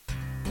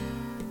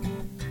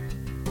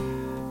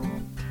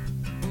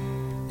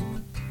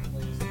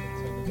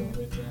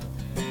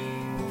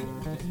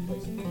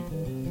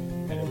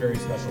very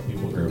special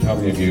people group. How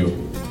many of you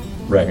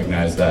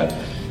recognize that?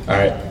 All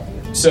right.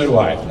 So do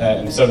I,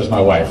 and so does my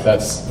wife.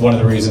 That's one of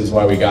the reasons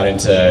why we got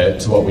into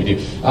what we do.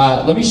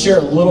 Let me share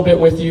a little bit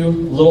with you, a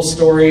little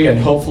story, and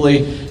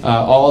hopefully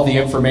all the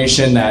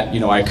information that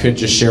I could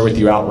just share with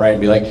you outright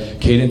and be like,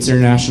 Cadence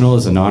International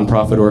is a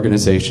nonprofit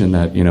organization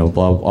that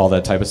blah, all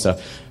that type of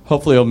stuff.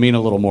 Hopefully it'll mean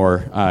a little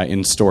more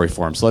in story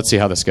form. So let's see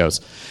how this goes.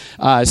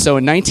 So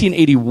in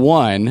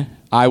 1981,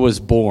 I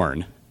was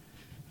born.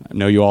 I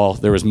know you all,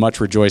 there was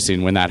much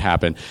rejoicing when that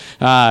happened.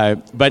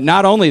 But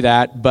not only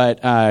that, but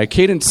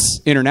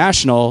Cadence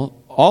International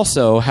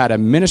also had a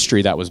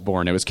ministry that was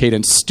born. It was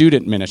Cadence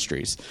Student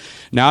Ministries.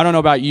 Now, I don't know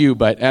about you,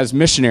 but as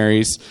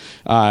missionaries,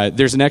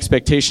 there's an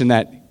expectation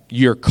that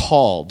you're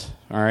called,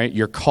 all right?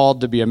 You're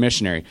called to be a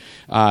missionary.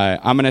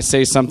 I'm going to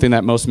say something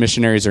that most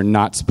missionaries are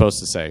not supposed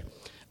to say.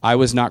 I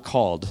was not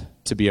called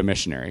to be a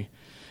missionary.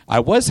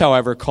 I was,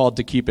 however, called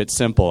to keep it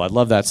simple. I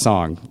love that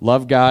song.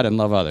 Love God and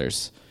love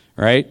others.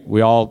 Right?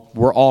 We're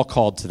all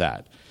called to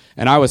that.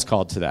 And I was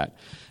called to that.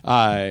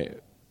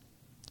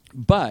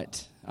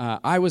 But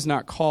I was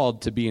not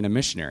called to being a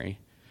missionary.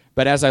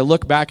 But as I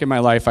look back in my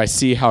life, I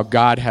see how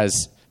God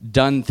has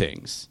done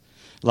things.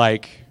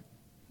 Like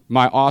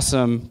my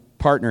awesome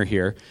partner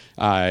here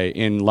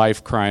in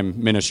life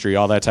crime ministry,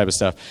 all that type of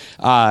stuff.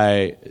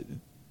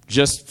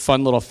 Just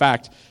fun little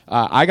fact.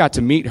 I got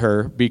to meet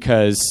her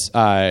because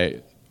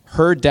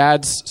her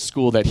dad's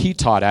school that he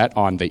taught at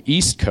on the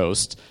East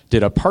Coast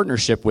did a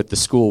partnership with the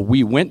school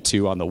we went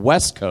to on the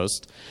West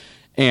Coast.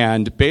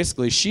 And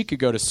basically, she could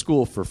go to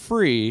school for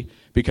free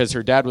because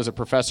her dad was a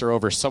professor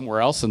over somewhere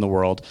else in the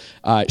world.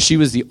 She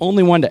was the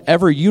only one to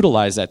ever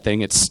utilize that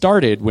thing. It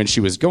started when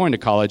she was going to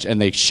college,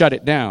 and they shut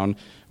it down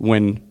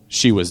when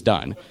she was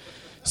done.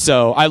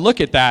 So I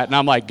look at that, and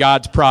I'm like,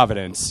 God's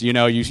providence.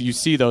 You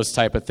see those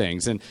type of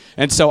things.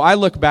 And so I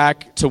look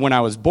back to when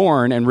I was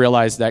born and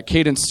realize that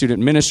Cadence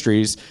Student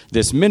Ministries,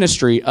 this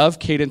ministry of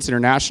Cadence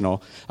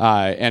International,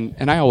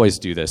 and I always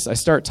do this. I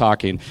start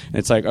talking, and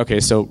it's like, okay,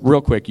 so real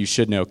quick, you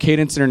should know,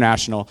 Cadence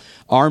International,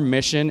 our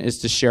mission is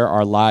to share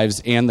our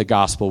lives and the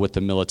gospel with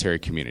the military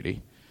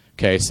community.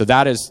 Okay, so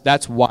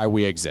that's why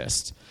we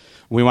exist.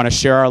 We want to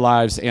share our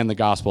lives and the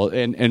gospel,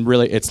 and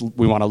really,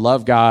 we want to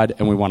love God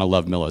and we want to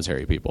love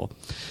military people,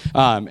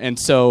 and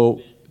so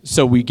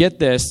we get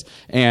this,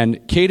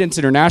 and Cadence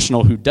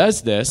International, who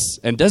does this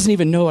and doesn't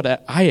even know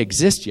that I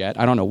exist yet.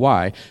 I don't know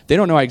why they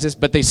don't know I exist,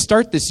 but they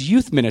start this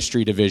youth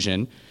ministry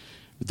division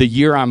the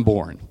year I'm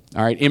born.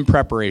 All right, in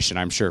preparation,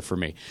 I'm sure, for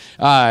me.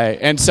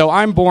 And so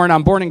I'm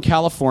born in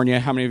California.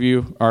 How many of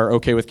you are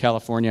okay with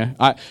California?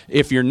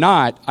 If you're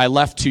not, I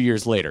left 2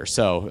 years later,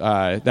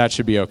 so that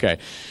should be okay.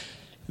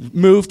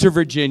 Moved to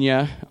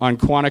Virginia in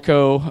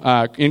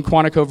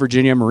Quantico,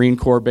 Virginia, Marine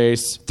Corps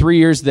Base. 3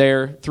 years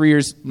there. 3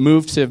 years,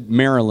 moved to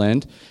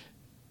Maryland.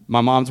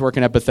 My mom's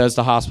working at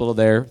Bethesda Hospital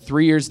there.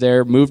 3 years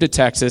there, moved to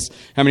Texas.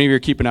 How many of you are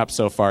keeping up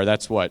so far?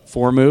 That's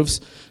 4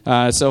 moves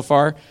so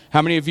far?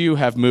 How many of you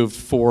have moved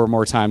 4 or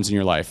more times in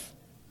your life?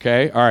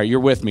 Okay, all right,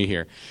 you're with me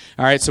here.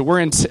 All right, so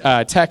we're in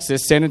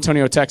Texas, San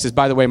Antonio, Texas.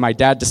 By the way, my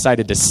dad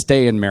decided to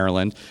stay in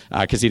Maryland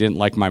because he didn't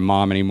like my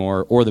mom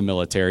anymore or the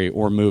military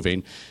or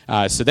moving.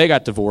 So they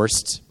got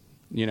divorced.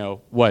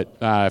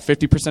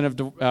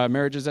 50% of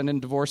marriages end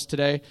in divorce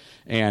today.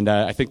 And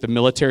I think the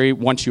military,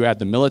 once you add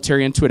the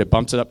military into it, it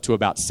bumps it up to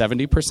about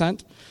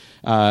 70%.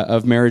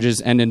 Of marriages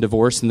end in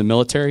divorce in the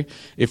military.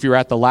 If you're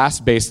at the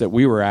last base that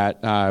we were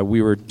at,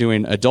 we were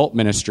doing adult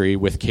ministry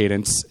with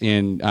Cadence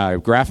in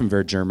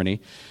Grafenwehr, Germany,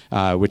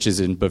 which is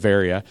in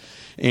Bavaria.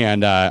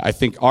 And I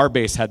think our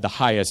base had the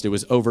highest. It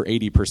was over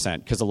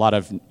 80% because a lot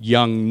of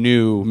young,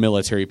 new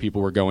military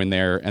people were going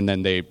there, and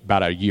then they,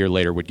 about a year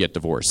later, would get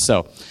divorced.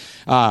 So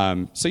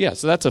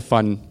that's a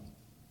fun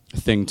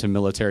thing to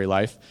military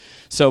life.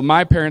 So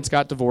my parents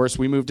got divorced.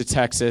 We moved to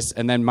Texas.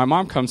 And then my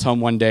mom comes home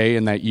one day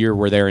in that year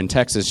we're there in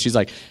Texas. She's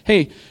like,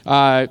 hey,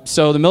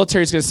 so the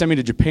military's going to send me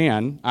to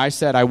Japan. I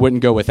said I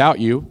wouldn't go without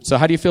you. So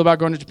how do you feel about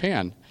going to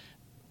Japan?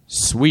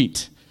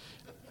 Sweet.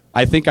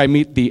 I think I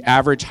meet the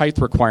average height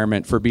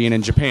requirement for being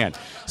in Japan.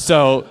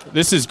 So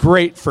this is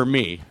great for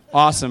me.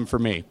 Awesome for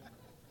me.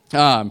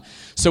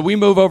 So we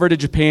move over to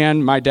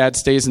Japan. My dad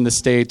stays in the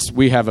States.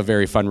 We have a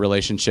very fun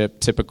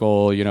relationship.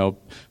 Typical,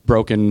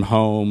 broken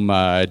home,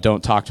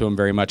 don't talk to him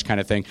very much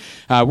kind of thing.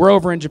 We're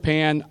over in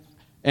Japan.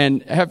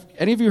 And have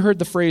any of you heard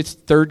the phrase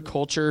third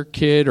culture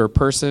kid or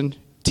person?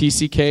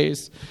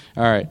 TCKs?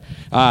 All right.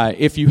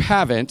 If you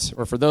haven't,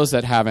 or for those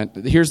that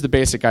haven't, here's the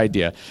basic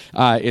idea.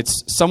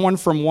 It's someone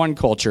from one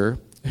culture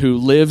who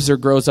lives or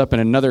grows up in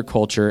another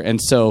culture,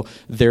 and so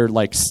they're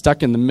like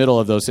stuck in the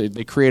middle of those.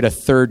 They create a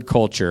third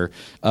culture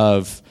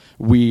of,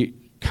 we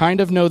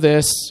kind of know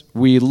this,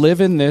 we live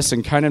in this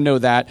and kind of know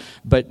that,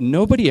 but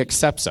nobody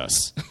accepts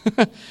us.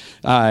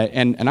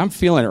 And I'm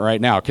feeling it right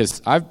now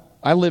because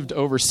I lived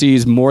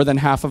overseas more than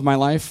half of my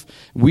life.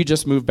 We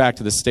just moved back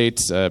to the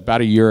States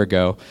about a year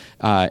ago,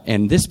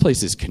 and this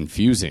place is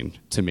confusing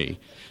to me.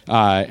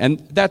 And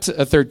that's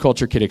a third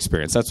culture kid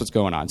experience. That's what's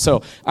going on.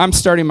 So I'm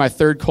starting my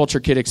third culture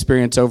kid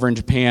experience over in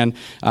Japan.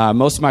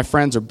 Most of my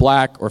friends are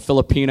black or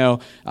Filipino.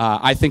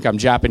 I think I'm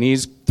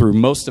Japanese through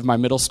most of my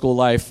middle school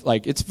life.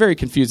 Like, it's a very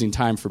confusing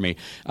time for me.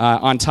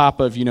 On top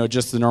of,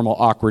 just the normal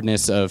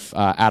awkwardness of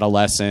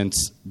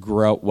adolescence,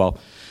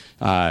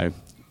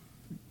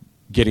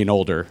 getting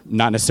older,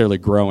 not necessarily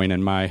growing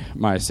in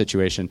my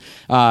situation.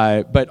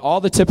 But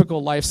all the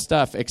typical life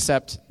stuff,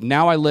 except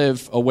now I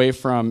live away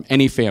from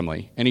any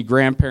family, any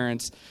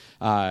grandparents,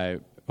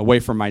 away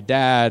from my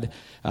dad.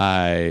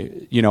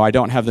 I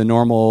don't have the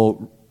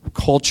normal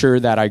culture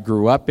that I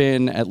grew up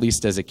in, at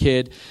least as a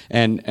kid,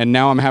 and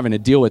now I'm having to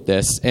deal with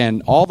this.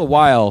 And all the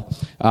while,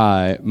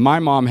 my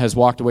mom has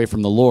walked away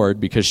from the Lord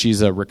because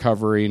she's a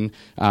recovering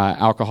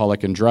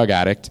alcoholic and drug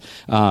addict.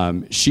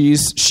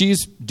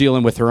 She's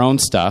dealing with her own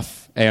stuff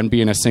and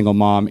being a single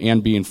mom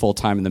and being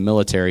full-time in the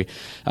military.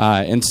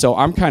 And so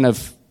I'm kind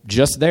of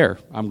just there.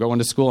 I'm going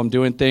to school, I'm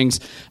doing things.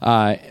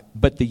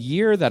 But the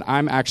year that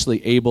I'm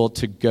actually able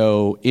to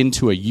go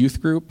into a youth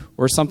group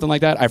or something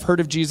like that, I've heard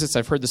of Jesus,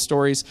 I've heard the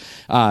stories,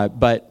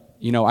 but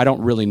I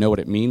don't really know what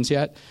it means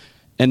yet.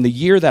 And the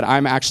year that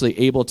I'm actually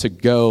able to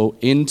go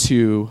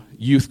into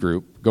youth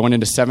group, going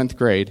into 7th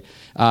grade,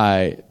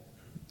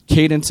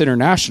 Cadence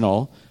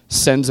International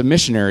sends a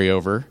missionary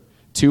over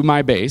to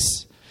my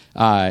base.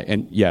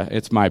 And yeah,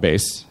 it's my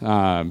base.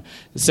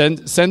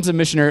 Sends a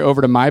missionary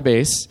over to my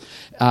base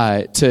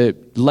to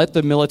let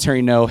the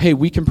military know, hey,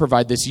 we can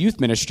provide this youth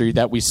ministry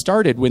that we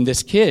started when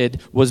this kid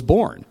was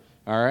born.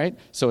 All right?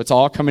 So it's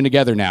all coming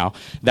together now.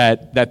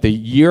 That the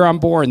year I'm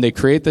born, they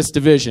create this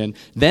division.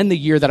 Then the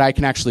year that I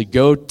can actually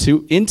go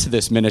into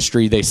this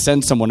ministry, they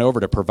send someone over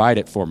to provide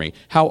it for me.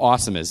 How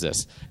awesome is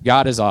this?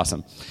 God is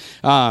awesome.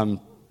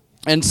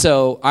 And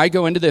so I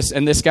go into this,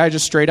 and this guy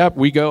just straight up,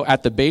 we go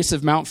at the base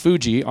of Mount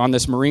Fuji on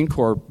this Marine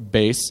Corps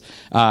base,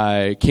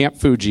 Camp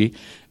Fuji,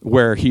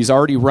 where he's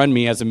already run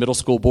me as a middle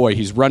school boy.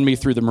 He's run me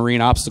through the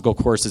Marine obstacle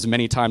course as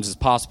many times as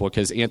possible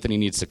because Anthony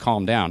needs to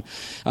calm down.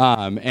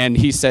 And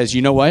he says,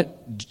 you know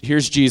what?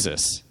 Here's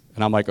Jesus.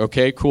 And I'm like,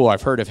 okay, cool,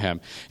 I've heard of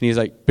him. And he's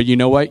like, but you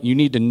know what? You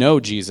need to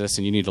know Jesus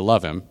and you need to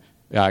love him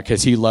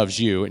because he loves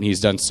you and he's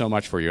done so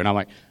much for you. And I'm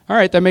like, all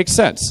right, that makes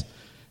sense.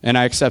 And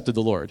I accepted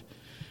the Lord.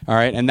 All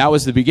right, and that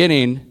was the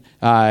beginning.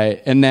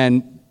 And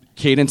then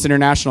Cadence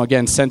International,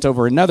 again, sent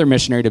over another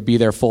missionary to be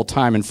there full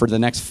time. And for the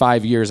next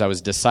 5 years, I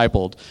was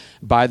discipled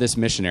by this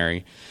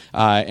missionary.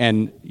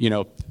 And,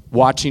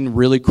 watching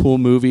really cool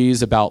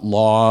movies about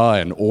law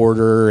and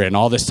order and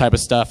all this type of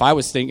stuff. I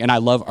was thinking, and I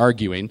love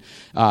arguing.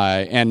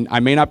 And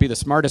I may not be the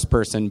smartest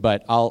person,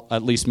 but I'll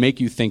at least make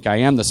you think I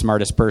am the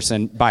smartest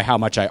person by how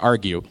much I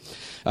argue.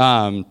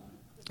 Not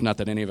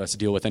that any of us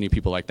deal with any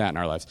people like that in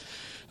our lives.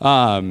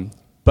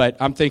 But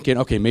I'm thinking,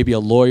 okay, maybe a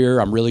lawyer.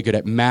 I'm really good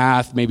at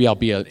math. Maybe I'll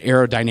be an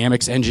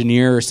aerodynamics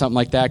engineer or something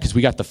like that because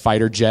we got the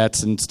fighter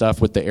jets and stuff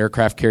with the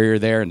aircraft carrier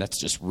there, and that's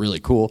just really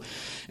cool.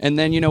 And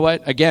then, you know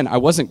what? Again, I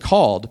wasn't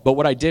called, but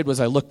what I did was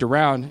I looked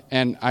around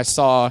and I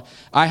saw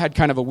I had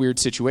kind of a weird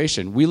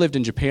situation. We lived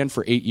in Japan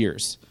for 8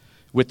 years.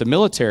 With the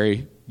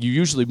military, you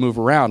usually move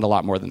around a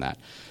lot more than that.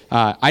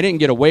 I didn't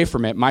get away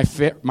from it.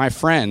 My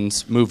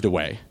friends moved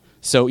away.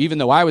 So even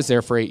though I was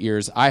there for 8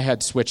 years, I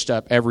had switched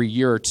up every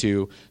year or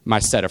two my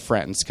set of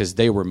friends because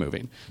they were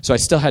moving. So I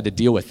still had to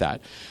deal with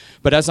that.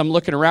 But as I'm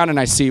looking around and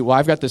I see, well,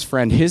 I've got this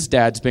friend, his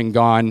dad's been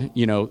gone,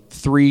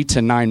 3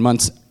 to 9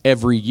 months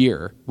every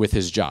year with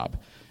his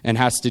job and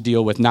has to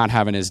deal with not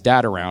having his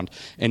dad around.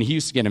 And he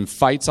used to get in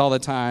fights all the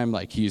time.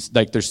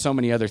 There's so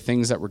many other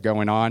things that were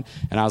going on.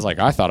 And I was like,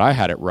 I thought I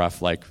had it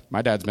rough. Like,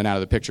 my dad's been out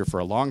of the picture for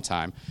a long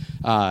time.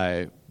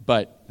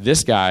 But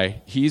this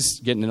guy, he's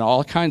getting in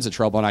all kinds of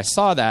trouble. And I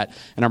saw that,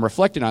 and I'm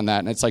reflecting on that.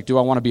 And it's like, do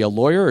I want to be a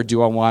lawyer or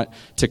do I want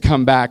to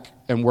come back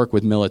and work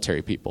with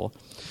military people?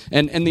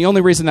 And the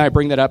only reason that I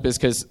bring that up is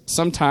because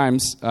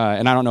sometimes,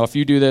 and I don't know if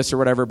you do this or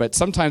whatever, but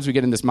sometimes we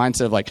get in this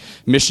mindset of like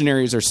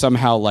missionaries are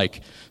somehow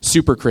like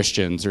super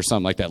Christians or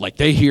something like that. Like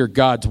they hear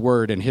God's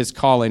word and his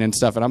calling and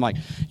stuff. And I'm like,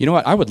 you know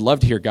what? I would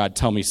love to hear God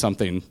tell me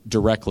something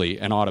directly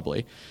and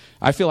audibly.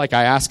 I feel like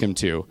I ask him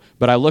to,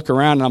 but I look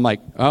around and I'm like,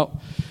 oh,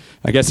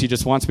 I guess he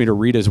just wants me to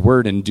read his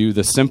word and do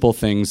the simple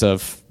things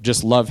of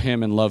just love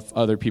him and love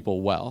other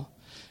people well.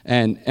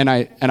 And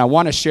I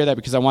want to share that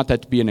because I want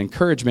that to be an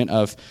encouragement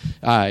of,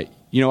 I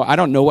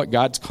don't know what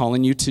God's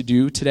calling you to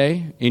do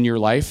today in your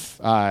life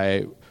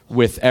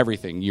with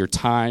everything, your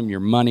time, your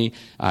money,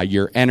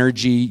 your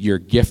energy, your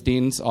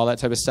giftings, all that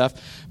type of stuff.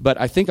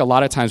 But I think a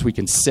lot of times we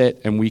can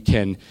sit and we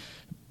can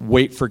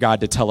wait for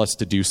God to tell us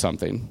to do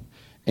something.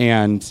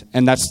 And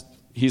that's,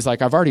 he's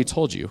like, I've already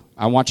told you.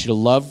 I want you to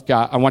love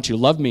God. I want you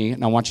to love me,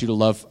 and I want you to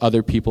love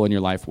other people in your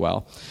life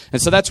well.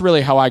 And so that's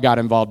really how I got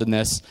involved in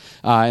this.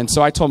 And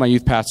so I told my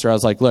youth pastor, I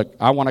was like, look,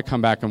 I want to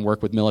come back and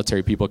work with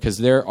military people because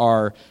there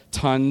are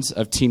tons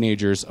of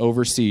teenagers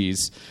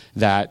overseas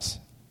that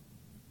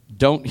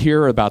don't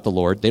hear about the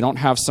Lord. They don't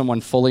have someone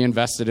fully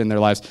invested in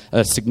their lives,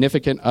 a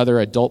significant other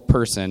adult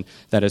person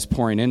that is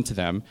pouring into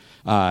them.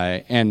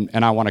 And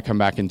I want to come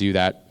back and do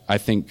that. I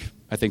think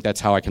that's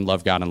how I can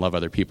love God and love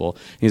other people.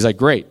 And he's like,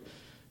 great.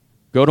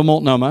 go to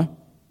Multnomah.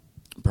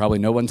 Probably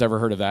no one's ever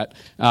heard of that.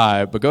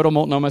 But go to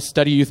Multnomah,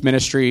 study youth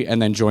ministry,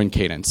 and then join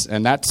Cadence.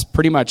 And that's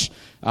pretty much,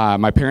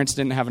 my parents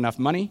didn't have enough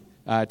money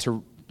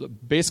to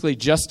basically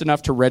just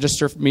enough to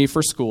register me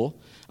for school.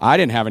 I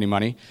didn't have any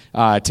money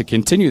to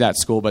continue that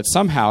school, but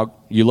somehow,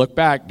 you look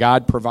back,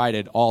 God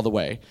provided all the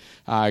way.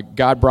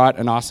 God brought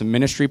an awesome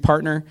ministry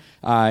partner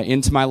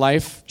into my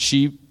life.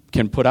 She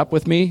can put up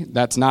with me.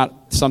 That's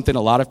not something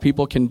a lot of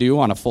people can do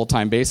on a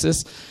full-time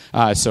basis.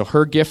 So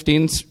her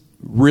giftings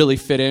really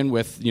fit in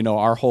with,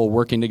 our whole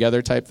working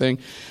together type thing.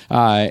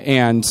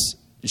 And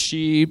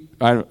she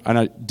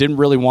I didn't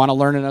really want to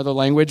learn another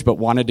language, but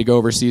wanted to go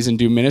overseas and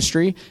do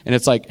ministry. And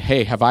it's like,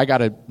 hey, have I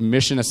got a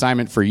mission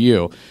assignment for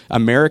you?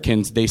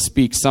 Americans, they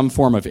speak some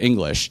form of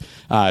English,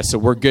 so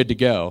we're good to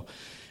go.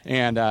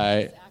 And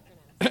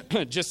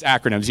just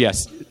acronyms,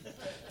 yes.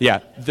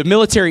 Yeah, the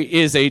military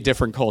is a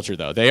different culture,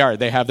 though.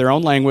 They have their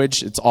own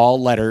language. It's all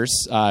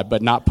letters,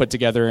 but not put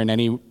together in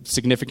any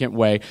significant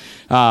way.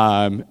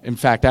 In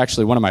fact,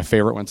 actually, one of my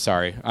favorite ones,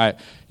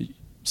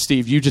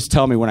 Steve, you just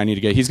tell me when I need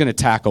to get. He's going to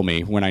tackle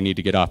me when I need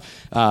to get off.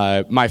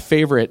 My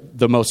favorite,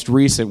 the most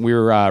recent, we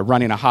were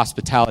running a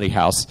hospitality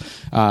house.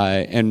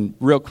 And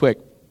real quick,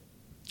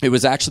 it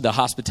was actually the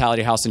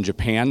hospitality house in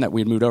Japan that we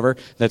had moved over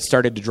that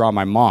started to draw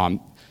my mom.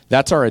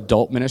 That's our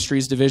adult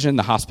ministries division,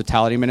 the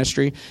hospitality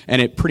ministry,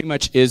 and it pretty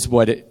much is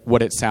what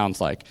it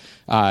sounds like.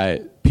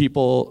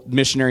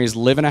 Missionaries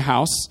live in a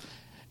house,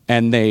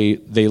 and they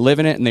live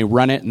in it, and they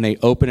run it, and they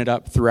open it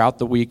up throughout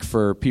the week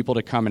for people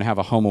to come and have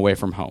a home away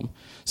from home.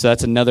 So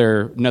that's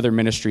another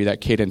ministry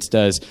that Cadence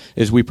does,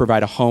 is we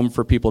provide a home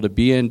for people to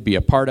be in, be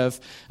a part of.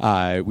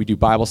 We do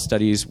Bible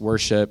studies,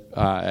 worship,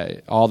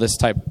 all this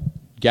type,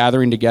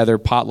 gathering together,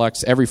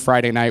 potlucks. Every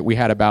Friday night we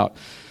had about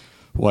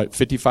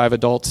 55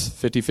 adults,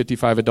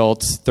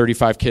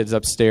 35 kids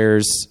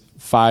upstairs,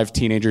 5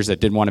 teenagers that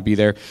didn't want to be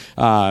there.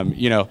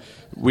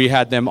 We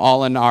had them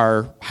all in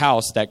our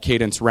house that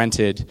Cadence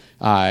rented,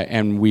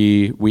 and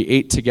we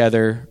ate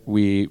together.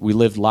 We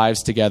lived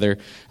lives together.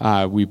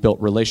 We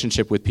built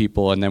relationship with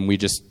people, and then we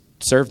just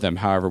served them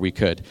however we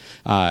could.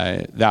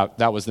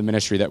 That was the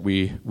ministry that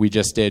we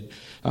just did.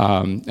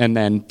 And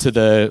then to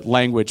the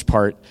language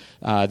part,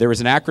 there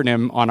was an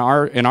acronym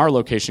in our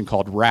location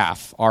called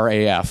RAF,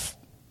 R-A-F.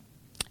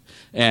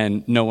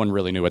 And no one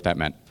really knew what that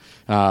meant.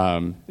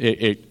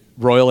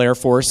 Royal Air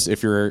Force,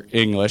 if you're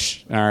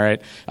English, all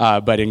right.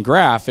 But in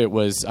GRAF, it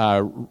was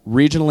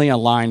regionally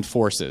aligned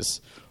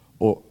forces,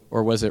 or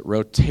was it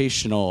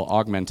rotational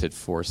augmented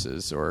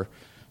forces, or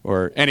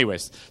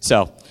anyways.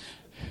 So,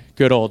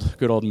 good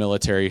old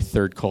military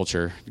third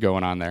culture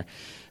going on there.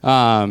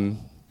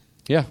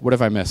 What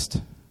have I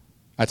missed?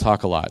 I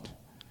talk a lot.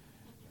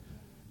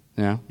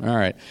 Yeah. All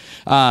right.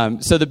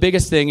 So the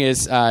biggest thing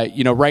is,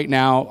 right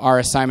now our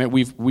assignment,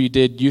 we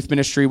did youth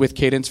ministry with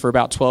Cadence for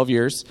about 12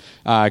 years,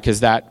 because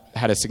that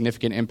had a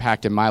significant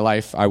impact in my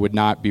life. I would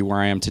not be where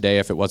I am today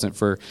if it wasn't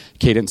for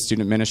Cadence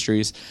Student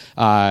Ministries.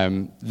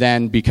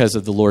 Then because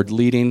of the Lord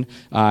leading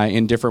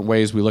in different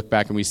ways, we look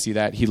back and we see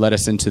that He led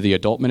us into the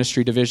adult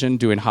ministry division,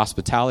 doing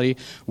hospitality,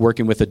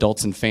 working with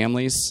adults and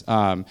families.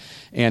 And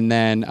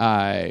then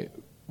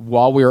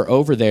while we were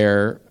over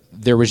there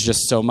was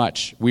just so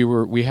much.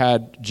 We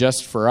had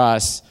just for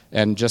us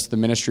and just the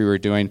ministry we were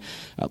doing,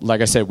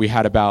 like I said, we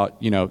had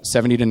about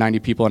 70 to 90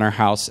 people in our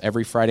house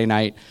every Friday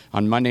night.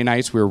 On Monday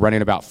nights, we were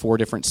running about 4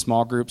 different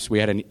small groups. We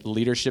had a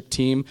leadership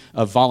team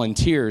of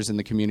volunteers in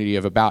the community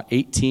of about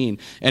 18.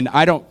 And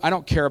I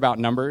don't care about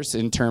numbers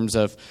in terms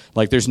of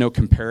there's no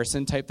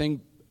comparison type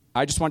thing.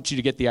 I just want you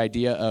to get the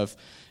idea of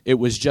it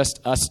was just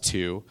us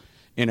two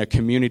in a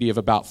community of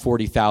about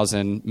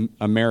 40,000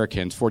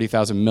 Americans,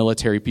 40,000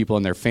 military people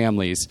and their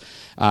families,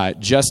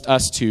 just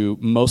us two,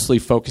 mostly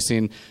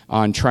focusing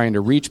on trying to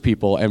reach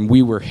people, and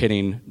we were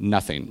hitting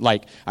nothing.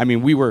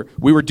 We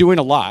were doing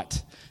a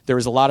lot. There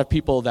was a lot of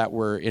people that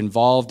were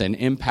involved and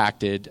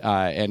impacted,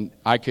 and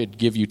I could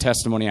give you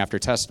testimony after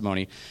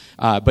testimony.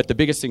 But the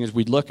biggest thing is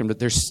we'd look, and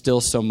there's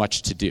still so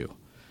much to do.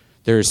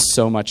 There's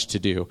so much to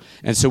do.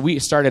 And so we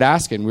started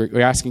asking,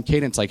 we're asking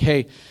Cadence,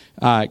 hey,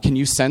 can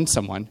you send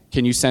someone?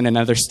 Can you send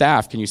another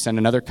staff? Can you send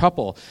another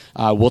couple?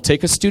 We'll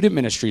take a student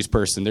ministries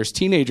person. There's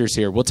teenagers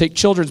here. We'll take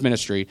children's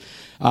ministry.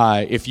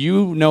 If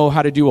you know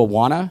how to do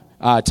Awana,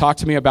 talk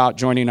to me about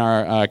joining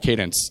our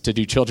Cadence to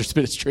do children's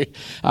ministry,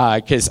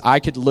 because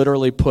I could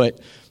literally put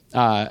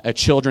a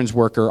children's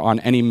worker on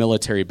any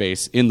military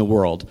base in the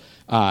world,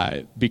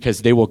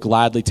 because they will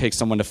gladly take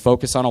someone to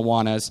focus on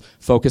Awanas,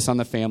 focus on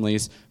the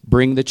families,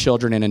 bring the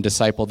children in and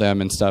disciple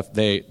them and stuff.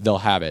 They'll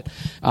have it.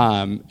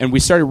 And we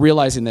started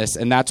realizing this,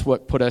 and that's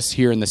what put us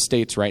here in the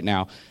States right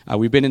now.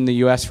 We've been in the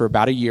U.S. for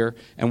about a year,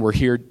 and we're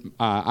here.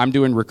 I'm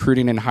doing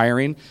recruiting and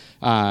hiring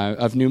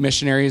of new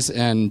missionaries,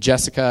 and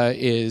Jessica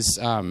is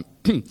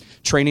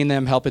training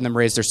them, helping them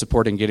raise their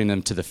support, and getting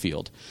them to the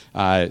field.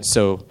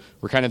 So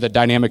we're kind of the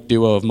dynamic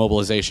duo of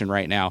mobilization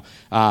right now.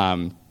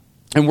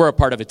 And we're a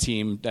part of a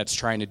team that's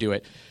trying to do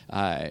it.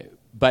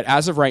 But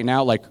as of right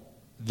now,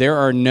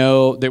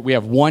 we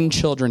have one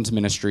children's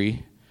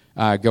ministry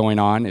going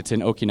on. It's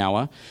in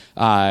Okinawa.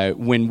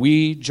 When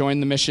we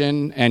joined the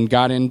mission and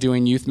got in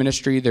doing youth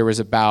ministry, there was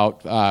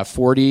about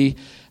 40,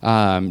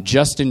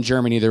 just in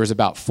Germany, there was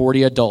about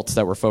 40 adults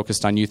that were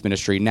focused on youth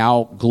ministry.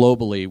 Now,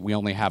 globally, we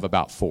only have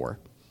about 4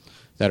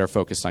 that are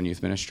focused on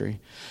youth ministry.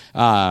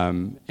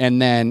 And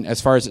then as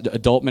far as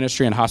adult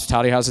ministry and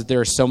hospitality houses, there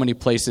are so many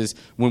places.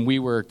 When we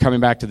were coming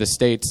back to the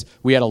States,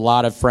 we had a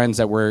lot of friends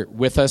that were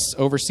with us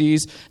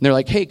overseas, and they're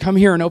like, hey, come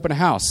here and open a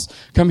house.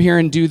 Come here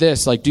and do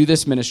this, like do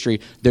this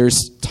ministry.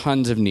 There's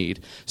tons of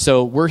need.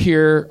 So we're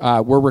here,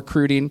 we're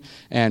recruiting,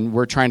 and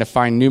we're trying to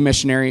find new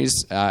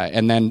missionaries,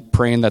 and then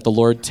praying that the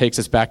Lord takes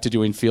us back to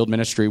doing field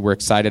ministry. We're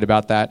excited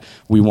about that.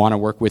 We want to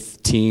work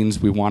with teens.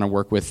 We want to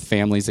work with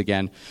families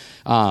again.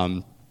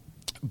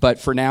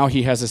 But for now,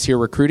 he has us here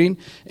recruiting,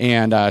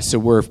 and so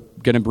we're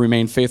going to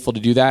remain faithful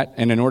to do that.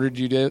 And in order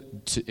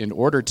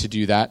to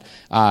do that,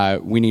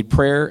 we need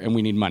prayer and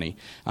we need money.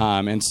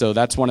 And so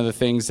that's one of the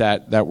things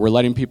that we're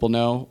letting people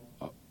know.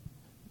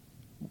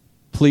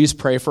 Please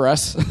pray for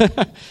us.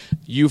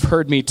 You've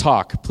heard me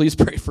talk. Please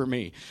pray for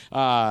me.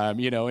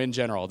 In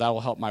general, that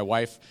will help my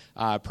wife.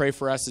 Pray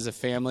for us as a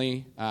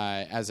family,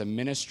 as a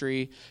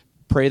ministry.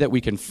 Pray that we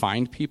can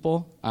find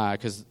people,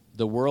 because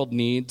the world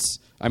needs.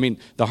 I mean,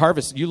 the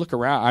harvest, you look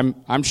around,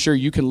 I'm sure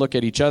you can look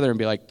at each other and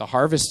be like, the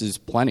harvest is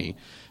plenty,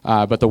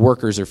 but the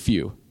workers are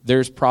few.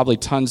 There's probably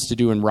tons to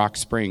do in Rock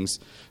Springs,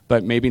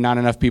 but maybe not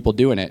enough people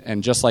doing it.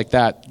 And just like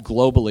that,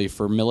 globally,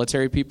 for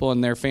military people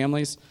and their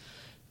families,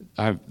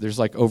 there's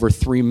like over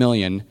 3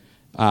 million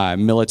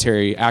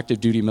military,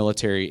 active duty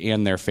military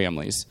and their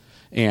families.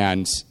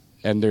 And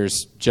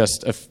there's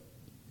just a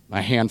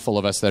handful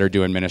of us that are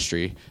doing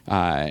ministry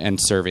and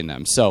serving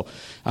them. So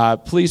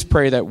please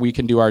pray that we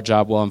can do our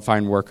job well and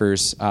find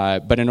workers.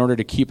 But in order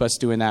to keep us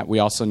doing that, we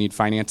also need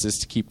finances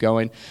to keep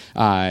going.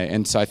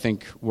 And so I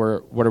think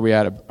what are we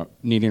at?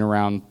 Needing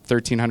around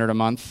 $1,300 a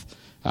month.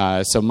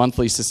 So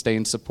monthly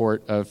sustained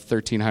support of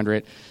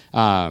 $1,300.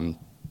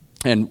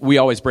 And we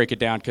always break it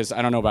down because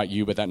I don't know about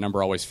you, but that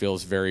number always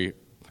feels very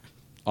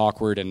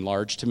awkward and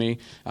large to me,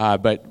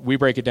 but we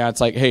break it down.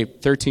 It's like, hey,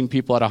 13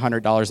 people at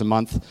 $100 a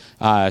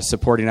month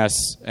supporting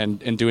us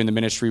and doing the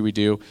ministry we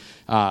do.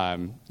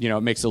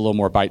 It makes it a little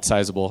more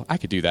bite-sizable. I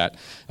could do that,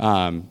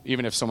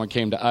 even if someone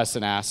came to us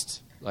and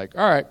asked, like,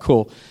 all right,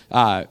 cool.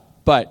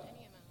 But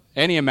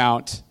any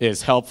amount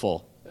is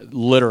helpful.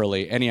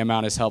 Literally, any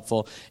amount is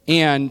helpful.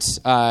 And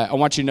I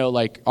want you to know,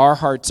 like, our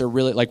hearts are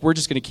really, like, we're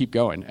just going to keep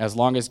going. As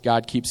long as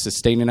God keeps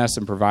sustaining us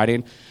and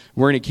providing,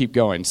 we're going to keep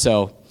going.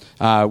 So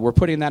we're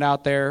putting that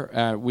out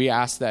there. We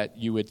ask that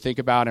you would think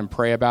about and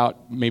pray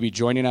about maybe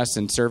joining us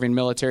in serving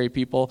military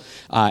people.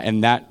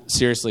 And that,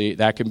 seriously,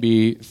 that can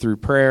be through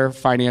prayer,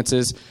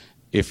 finances.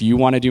 If you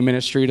want to do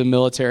ministry to the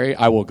military,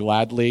 I will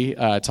gladly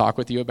talk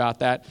with you about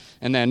that.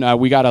 And then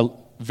we got a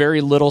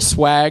very little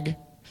swag.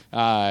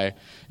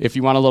 If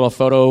you want a little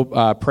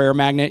photo prayer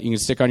magnet, you can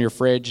stick on your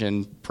fridge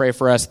and pray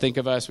for us, think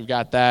of us. We've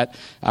got that.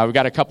 We've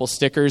got a couple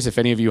stickers. If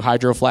any of you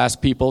Hydro Flask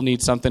people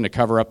need something to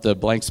cover up the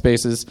blank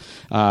spaces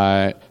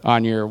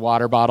on your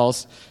water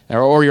bottles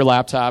or your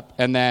laptop.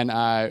 And then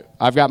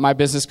I've got my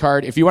business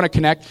card. If you want to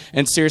connect,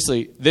 and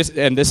seriously,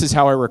 this is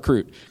how I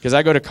recruit. Because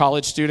I go to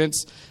college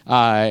students,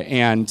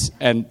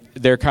 and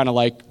they're kind of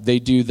like, they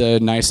do the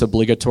nice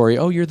obligatory,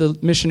 oh, you're the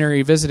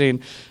missionary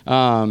visiting,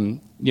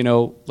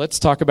 let's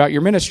talk about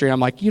your ministry. I'm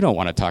like, you don't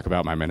want to talk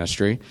about my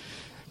ministry.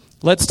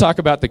 Let's talk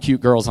about the cute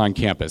girls on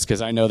campus,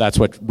 because I know that's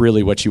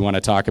what you want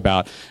to talk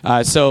about.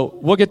 So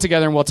we'll get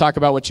together and we'll talk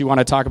about what you want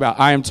to talk about.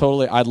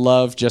 I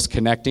love just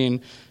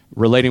connecting,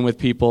 relating with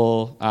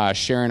people,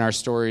 sharing our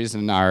stories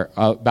and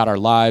about our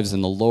lives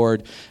and the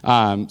Lord.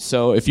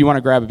 So if you want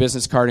to grab a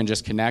business card and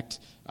just connect,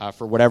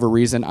 for whatever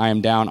reason, I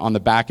am down. On the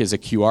back is a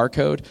QR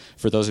code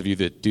for those of you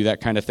that do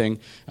that kind of thing.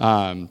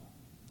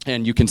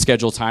 And you can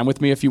schedule time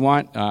with me if you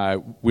want.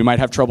 We might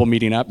have trouble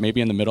meeting up, maybe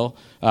in the middle,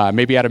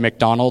 maybe at a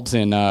McDonald's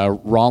in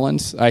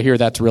Rollins. I hear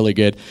that's really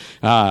good.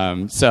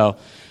 Anyways,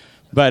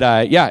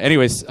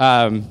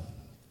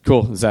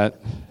 cool. Is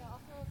that? Yeah, I'll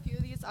throw a few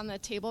of these on the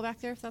table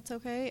back there if that's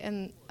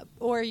okay,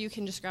 or you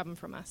can just grab them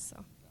from us.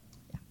 So,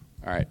 yeah.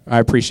 All right. I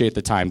appreciate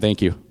the time.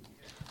 Thank you.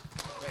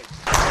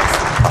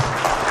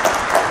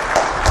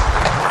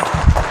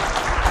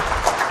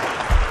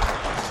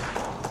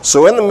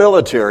 So in the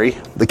military,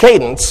 the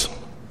cadence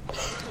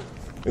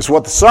is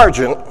what the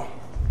sergeant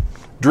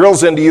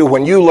drills into you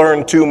when you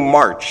learn to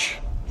march,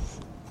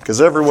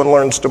 because everyone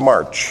learns to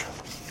march.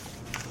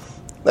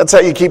 That's how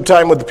you keep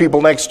time with the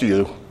people next to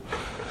you.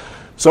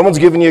 Someone's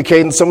giving you a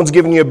cadence, someone's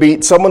giving you a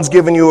beat, someone's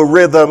giving you a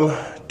rhythm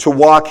to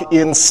walk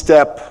in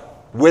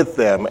step with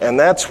them, and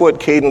that's what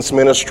Cadence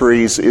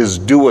Ministries is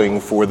doing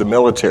for the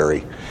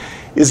military,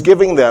 is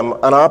giving them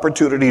an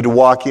opportunity to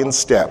walk in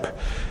step.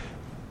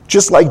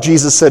 Just like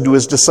Jesus said to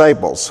his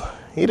disciples.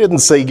 He didn't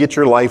say, get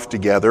your life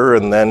together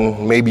and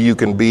then maybe you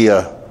can be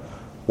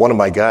one of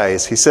my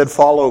guys. He said,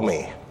 follow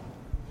me.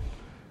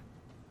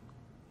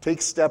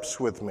 Take steps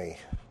with me.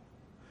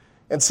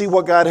 And see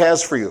what God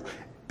has for you.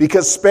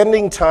 Because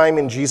spending time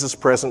in Jesus'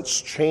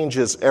 presence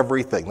changes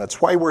everything.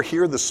 That's why we're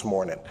here this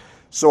morning.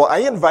 So I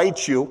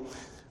invite you,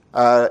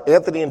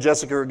 Anthony and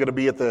Jessica are going to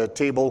be at the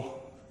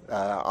table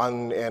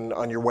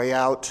on your way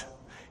out.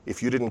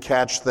 If you didn't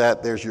catch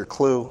that, there's your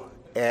clue.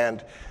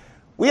 And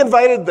we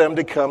invited them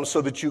to come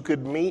so that you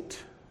could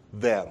meet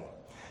them.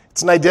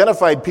 It's an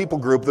identified people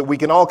group that we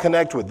can all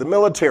connect with. The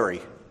military,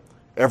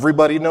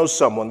 everybody knows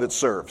someone that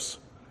serves.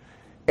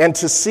 And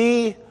to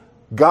see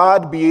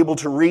God be able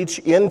to reach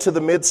into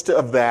the midst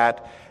of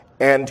that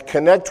and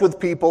connect with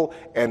people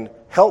and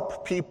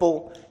help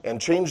people and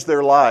change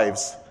their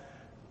lives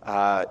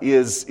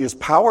is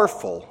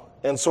powerful.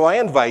 And so I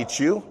invite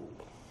you,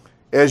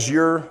 as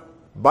you're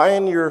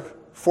buying your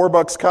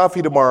 $4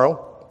 coffee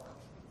tomorrow,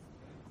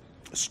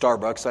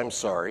 Starbucks, I'm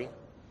sorry,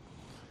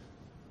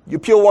 you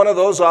peel one of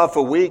those off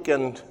a week,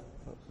 and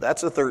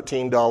that's a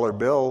 $13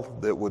 bill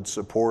that would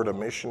support a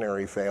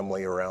missionary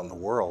family around the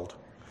world.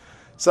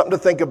 Something to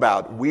think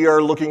about. We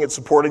are looking at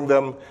supporting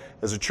them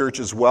as a church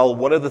as well.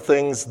 One of the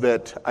things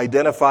that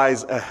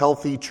identifies a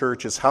healthy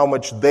church is how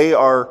much they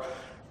are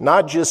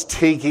not just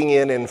taking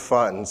in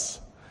funds.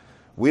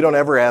 We don't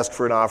ever ask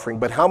for an offering,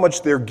 but how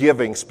much they're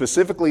giving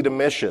specifically to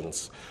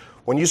missions.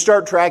 When you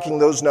start tracking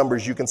those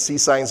numbers, you can see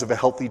signs of a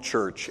healthy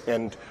church,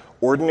 and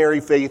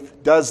Ordinary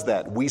Faith does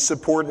that. We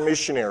support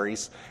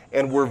missionaries,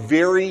 and we're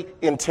very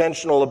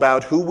intentional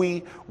about who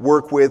we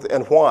work with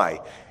and why.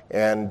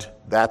 And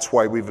that's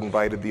why we've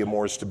invited the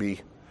Amores to be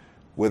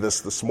with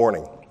us this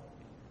morning.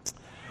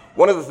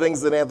 One of the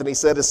things that Anthony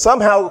said is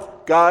somehow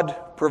God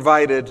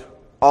provided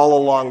all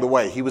along the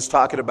way. He was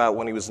talking about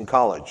when he was in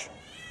college.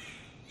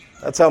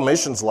 That's how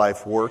missions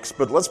life works,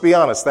 but let's be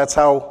honest, that's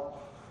how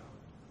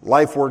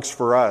life works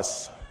for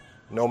us,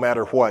 no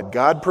matter what.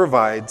 God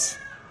provides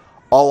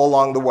all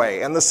along the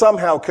way. And the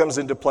somehow comes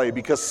into play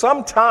because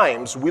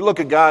sometimes we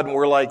look at God and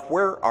we're like,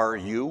 where are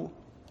you?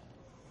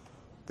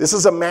 This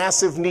is a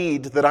massive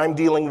need that I'm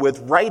dealing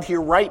with right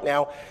here, right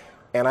now,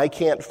 and I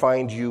can't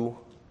find you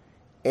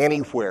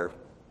anywhere.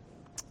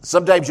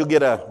 Sometimes you'll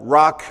get a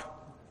rock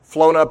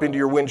flown up into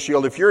your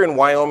windshield. If you're in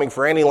Wyoming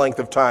for any length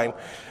of time,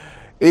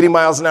 80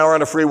 miles an hour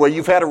on a freeway,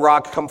 you've had a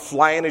rock come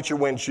flying at your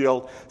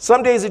windshield.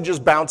 Some days it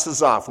just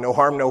bounces off, no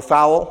harm, no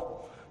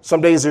foul.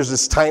 Some days there's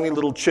this tiny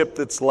little chip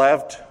that's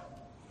left.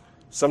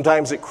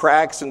 Sometimes it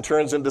cracks and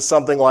turns into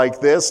something like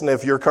this, and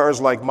if your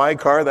car's like my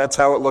car, that's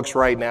how it looks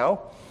right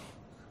now.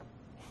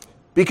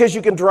 Because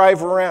you can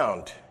drive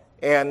around.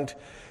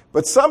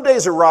 But some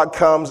days a rock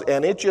comes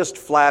and it just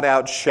flat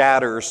out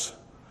shatters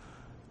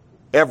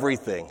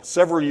everything.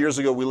 Several years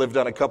ago, we lived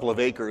on a couple of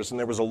acres, and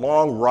there was a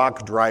long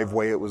rock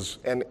driveway.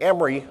 And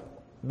Emery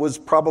was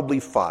probably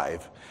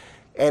 5,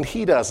 and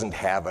he doesn't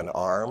have an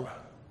arm.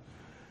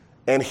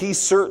 And he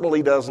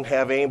certainly doesn't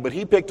have aim, but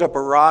he picked up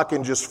a rock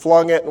and just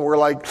flung it, and we're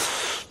like,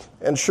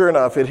 and sure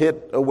enough, it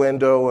hit a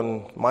window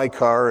in my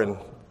car and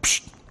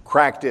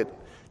cracked it.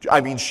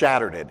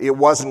 Shattered it. It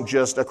wasn't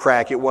just a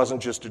crack. It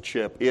wasn't just a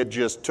chip. It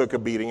just took a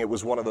beating. It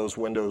was one of those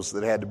windows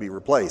that had to be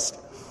replaced.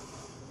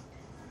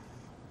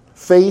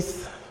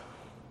 Faith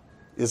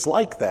is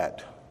like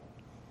that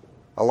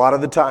a lot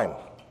of the time.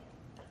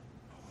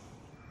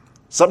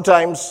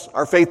 Sometimes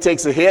our faith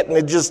takes a hit and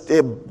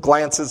it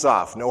glances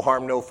off. No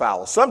harm, no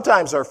foul.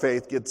 Sometimes our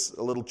faith gets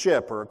a little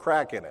chip or a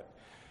crack in it.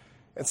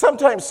 And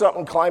sometimes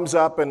something climbs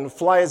up and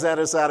flies at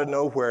us out of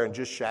nowhere and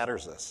just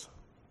shatters us.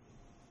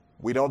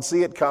 We don't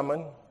see it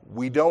coming.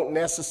 We don't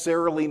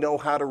necessarily know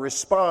how to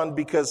respond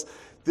because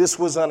this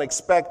was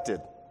unexpected.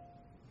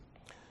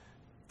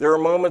 There are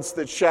moments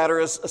that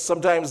shatter us.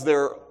 Sometimes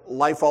they're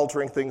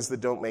life-altering things that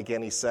don't make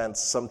any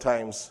sense.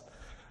 Sometimes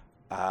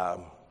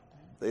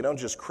they don't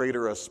just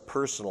crater us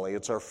personally.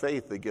 It's our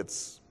faith that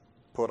gets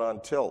put on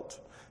tilt.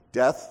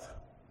 Death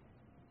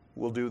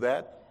will do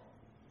that.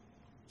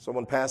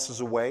 Someone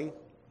passes away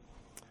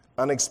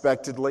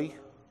unexpectedly,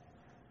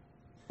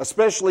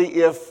 especially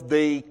if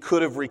they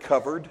could have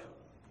recovered.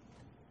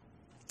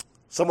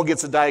 Someone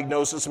gets a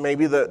diagnosis,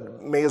 maybe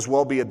that may as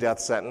well be a death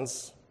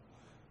sentence.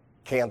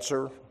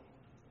 Cancer,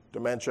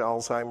 dementia,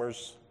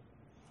 Alzheimer's,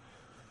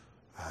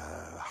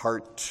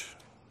 heart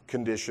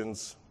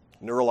conditions,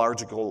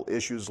 neurological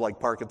issues like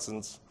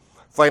Parkinson's.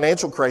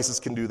 Financial crisis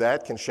can do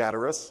that, can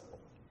shatter us.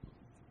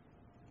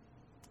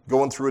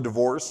 Going through a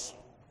divorce,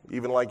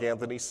 even like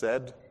Anthony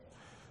said.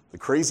 The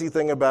crazy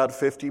thing about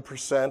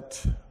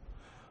 50%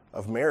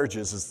 of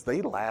marriages is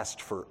they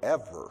last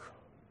forever.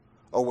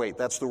 Oh wait,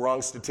 that's the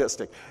wrong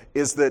statistic.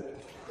 Is that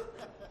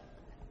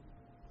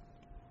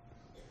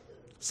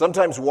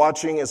sometimes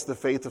watching as the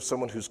faith of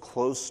someone who's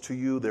close to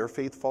you, their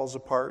faith falls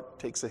apart,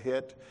 takes a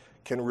hit,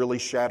 can really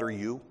shatter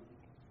you.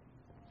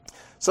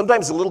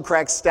 Sometimes the little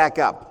cracks stack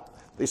up.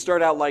 They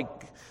start out like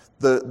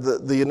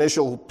the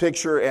initial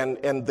picture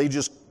and they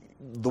just,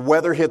 the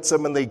weather hits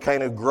them and they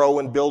kind of grow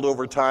and build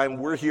over time.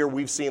 We're here,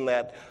 we've seen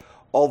that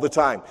all the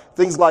time.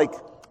 Things like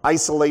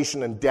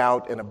isolation and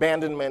doubt and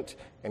abandonment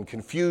and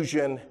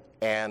confusion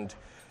and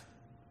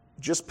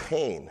just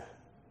pain.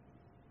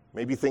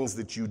 Maybe things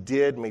that you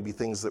did, maybe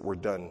things that were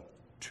done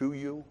to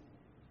you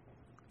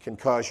can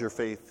cause your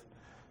faith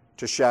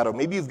to shadow.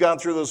 Maybe you've gone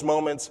through those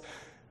moments.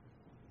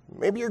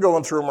 Maybe you're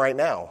going through them right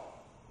now.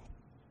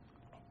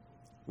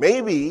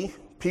 Maybe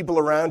people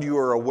around you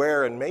are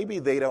aware, and maybe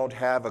they don't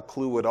have a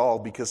clue at all,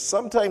 because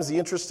sometimes the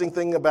interesting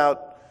thing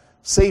about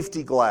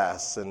safety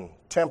glass and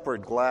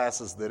tempered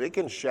glass is that it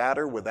can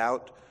shatter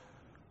without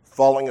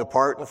falling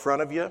apart in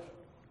front of you.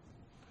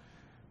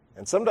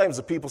 And sometimes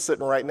the people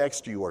sitting right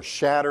next to you are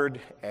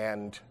shattered,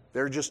 and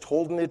they're just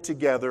holding it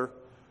together,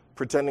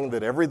 pretending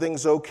that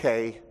everything's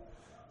okay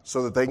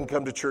so that they can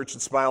come to church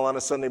and smile on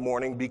a Sunday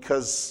morning,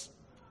 because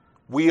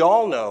we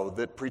all know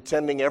that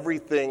pretending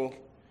everything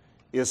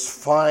is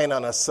fine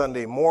on a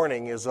Sunday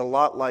morning is a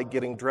lot like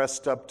getting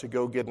dressed up to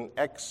go get an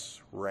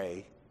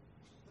X-ray.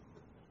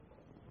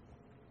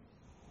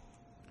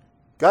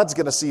 God's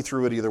going to see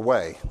through it either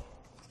way.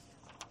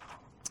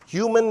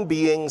 Human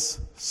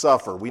beings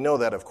suffer. We know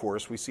that, of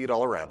course. We see it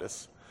all around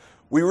us.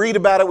 We read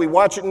about it, we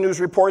watch it in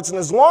news reports, and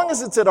as long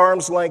as it's at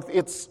arm's length,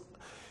 it's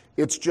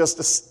just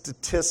a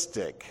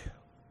statistic.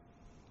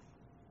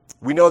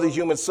 We know that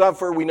humans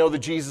suffer. We know that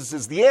Jesus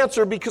is the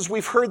answer because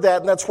we've heard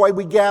that, and that's why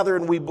we gather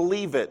and we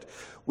believe it.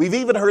 We've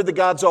even heard that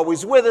God's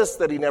always with us,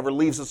 that he never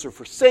leaves us or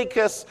forsakes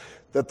us,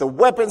 that the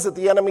weapons that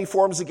the enemy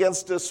forms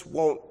against us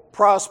won't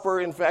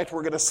prosper. In fact,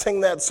 we're going to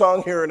sing that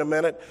song here in a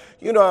minute.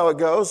 You know how it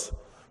goes,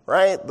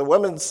 right? The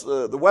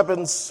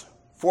weapons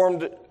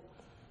formed,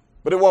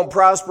 but it won't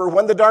prosper.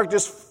 When the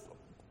darkness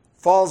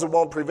falls, it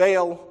won't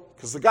prevail,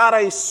 because the God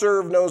I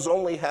serve knows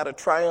only how to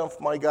triumph.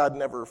 My God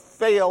never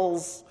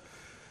fails.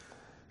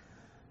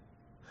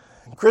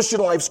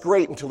 Christian life's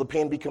great until the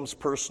pain becomes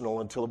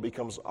personal, until it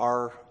becomes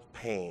our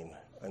pain,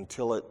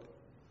 until it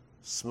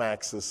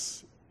smacks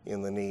us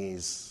in the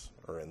knees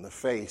or in the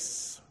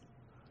face.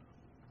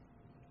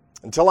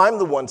 Until I'm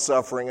the one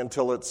suffering,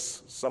 until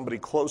it's somebody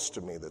close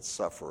to me that's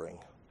suffering.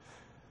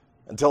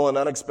 Until an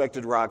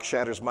unexpected rock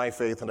shatters my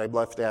faith and I'm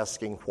left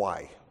asking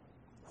why.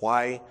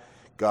 Why,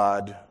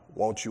 God,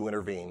 won't you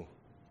intervene?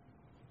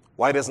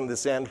 Why doesn't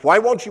this end? Why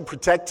won't you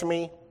protect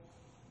me?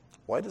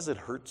 Why does it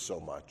hurt so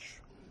much?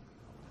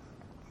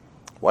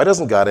 Why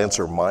doesn't God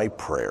answer my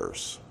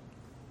prayers?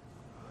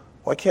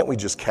 Why can't we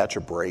just catch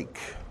a break?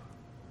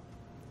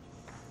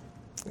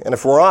 And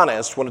if we're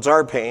honest, when it's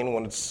our pain,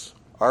 when it's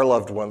our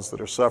loved ones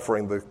that are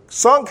suffering, the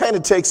song kind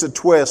of takes a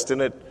twist,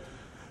 and it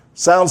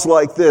sounds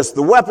like this.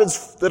 The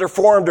weapons that are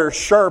formed are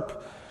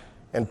sharp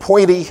and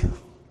pointy.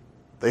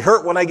 They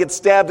hurt when I get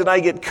stabbed and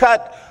I get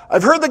cut.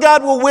 I've heard that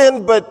God will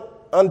win,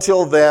 but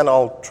until then,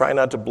 I'll try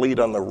not to bleed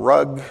on the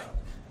rug.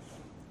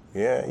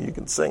 Yeah, you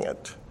can sing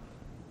it.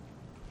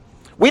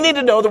 We need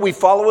to know that we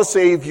follow a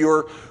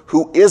Savior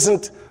who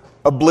isn't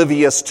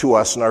oblivious to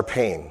us and our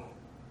pain.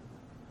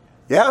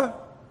 Yeah?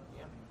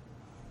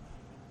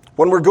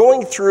 When we're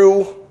going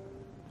through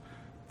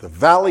the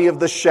valley of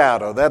the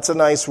shadow, that's a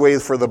nice way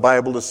for the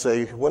Bible to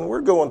say, when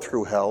we're going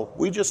through hell,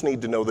 we just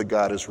need to know that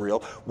God is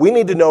real. We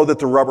need to know that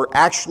the rubber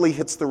actually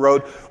hits the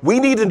road.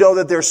 We need to know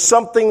that there's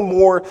something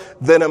more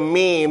than a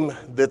meme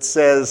that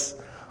says,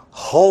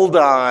 hold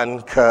on,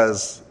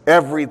 because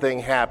everything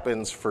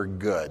happens for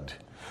good.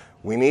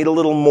 We need a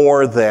little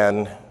more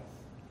than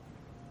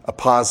a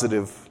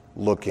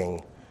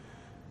positive-looking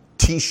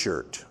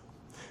T-shirt.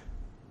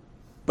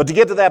 But to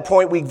get to that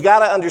point, we've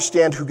got to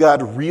understand who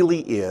God really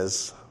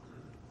is,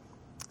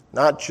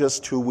 not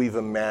just who we've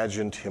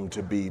imagined him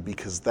to be,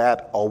 because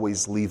that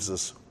always leaves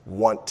us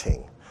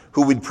wanting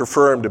who we'd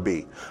prefer him to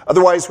be.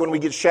 Otherwise, when we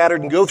get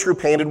shattered and go through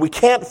pain and we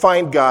can't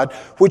find God,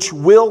 which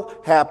will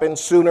happen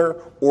sooner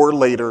or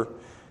later,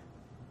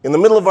 in the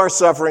middle of our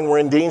suffering, we're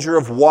in danger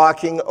of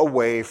walking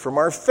away from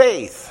our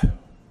faith.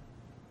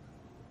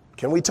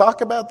 Can we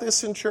talk about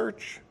this in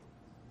church?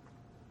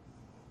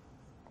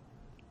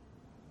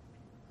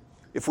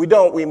 If we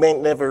don't, we may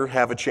never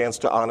have a chance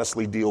to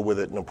honestly deal with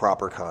it in a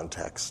proper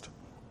context.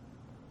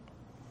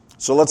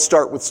 So let's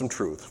start with some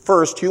truth.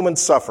 First,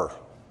 humans suffer.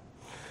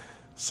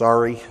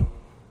 Sorry.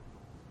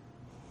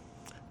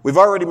 We've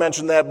already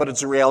mentioned that, but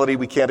it's a reality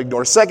we can't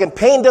ignore. Second,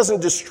 pain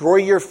doesn't destroy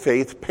your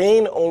faith.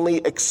 Pain only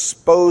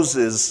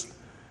exposes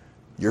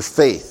your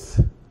faith.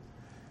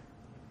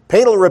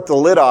 Pain will rip the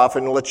lid off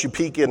and let you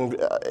peek and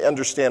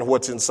understand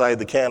what's inside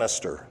the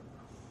canister.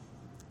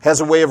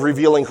 Has a way of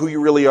revealing who you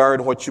really are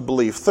and what you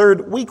believe.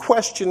 Third, we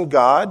question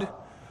God.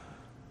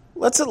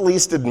 Let's at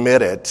least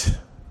admit it.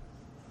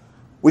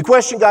 We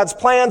question God's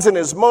plans and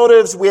his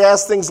motives. We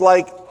ask things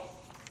like,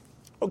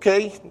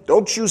 okay,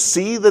 don't you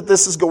see that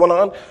this is going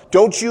on?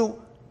 Don't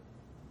you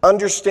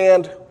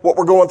understand what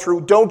we're going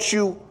through? Don't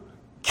you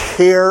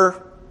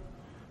care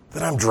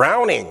that I'm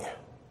drowning?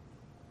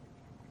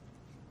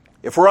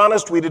 If we're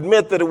honest, we'd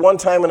admit that at one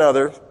time or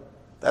another,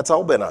 that's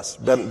all been us,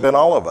 been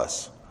all of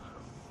us.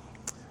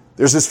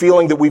 There's this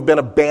feeling that we've been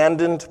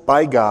abandoned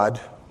by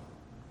God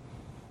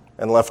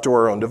and left to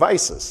our own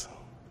devices.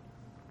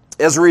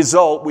 As a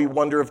result, we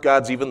wonder if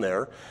God's even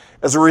there.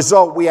 As a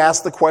result, we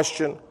ask the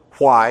question,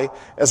 why?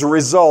 As a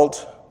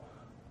result,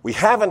 we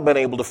haven't been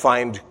able to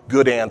find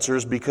good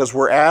answers because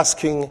we're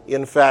asking,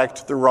 in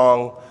fact, the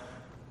wrong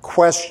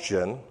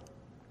question.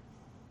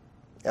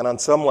 And on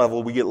some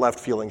level, we get left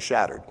feeling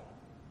shattered.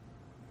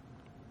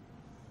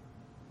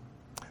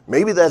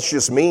 Maybe that's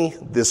just me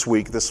this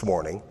week, this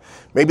morning.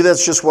 Maybe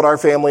that's just what our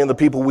family and the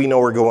people we know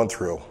are going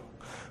through.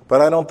 But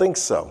I don't think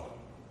so.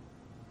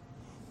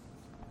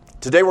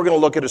 Today we're going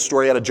to look at a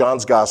story out of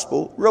John's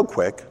Gospel, real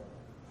quick.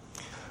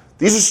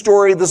 This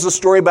is a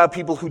story about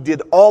people who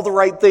did all the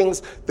right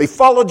things. They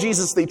followed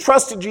Jesus, they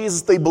trusted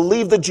Jesus, they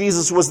believed that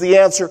Jesus was the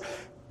answer.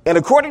 And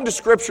according to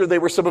Scripture, they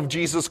were some of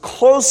Jesus'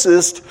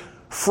 closest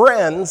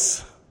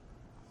friends.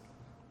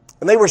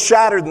 And they were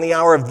shattered in the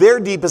hour of their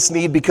deepest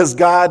need because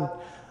God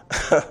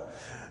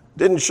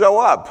didn't show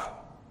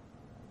up.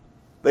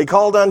 They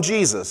called on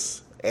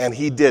Jesus, and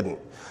he didn't.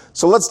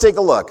 So let's take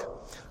a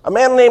look. A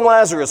man named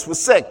Lazarus was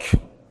sick.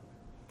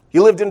 He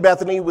lived in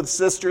Bethany with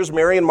sisters,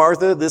 Mary and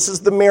Martha. This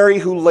is the Mary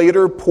who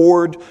later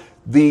poured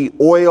the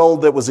oil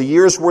that was a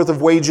year's worth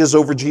of wages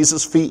over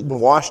Jesus' feet and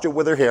washed it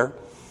with her hair.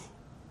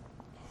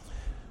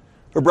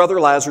 Her brother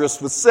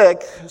Lazarus was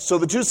sick, so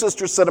the two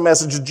sisters sent a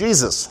message to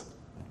Jesus.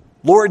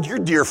 Lord, your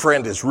dear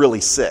friend is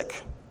really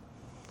sick.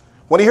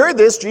 When he heard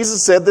this,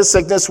 Jesus said, this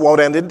sickness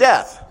won't end in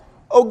death.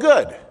 Oh,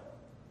 good.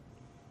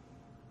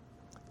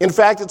 In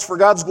fact, it's for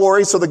God's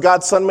glory, so that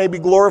God's Son may be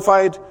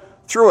glorified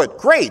through it.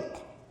 Great.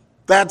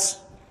 That's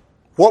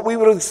what we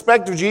would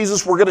expect of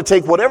Jesus. We're going to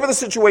take whatever the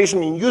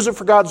situation and use it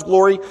for God's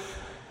glory.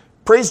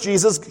 Praise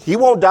Jesus. He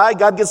won't die.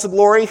 God gets the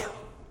glory.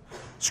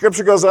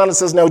 Scripture goes on and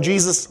says, now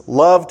Jesus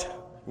loved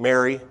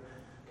Martha,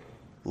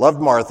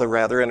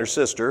 and her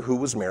sister, who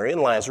was Mary,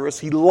 and Lazarus.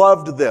 He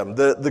loved them,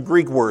 the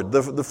Greek word,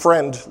 the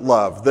friend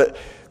love.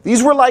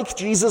 These were like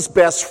Jesus'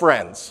 best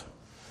friends.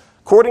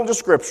 According to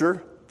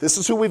Scripture, this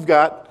is who we've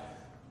got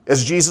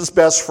as Jesus'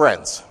 best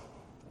friends.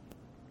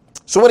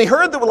 So when he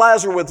heard that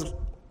Lazarus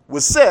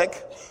was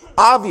sick,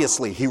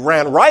 obviously he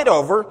ran right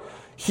over,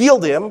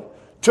 healed him,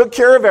 took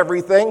care of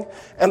everything,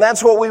 and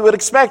that's what we would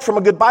expect from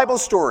a good Bible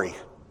story.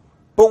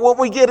 But what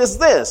we get is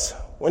this.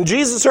 When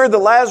Jesus heard that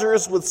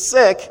Lazarus was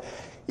sick,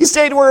 he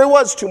stayed where he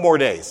was 2 more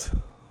days.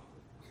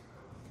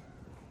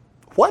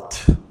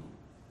 What?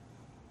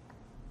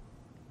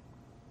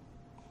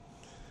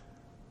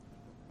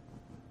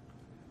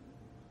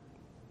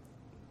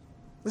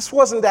 This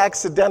wasn't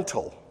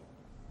accidental.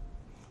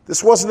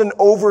 This wasn't an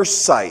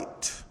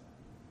oversight.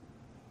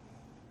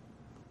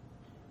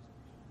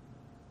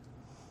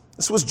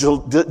 This was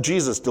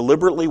Jesus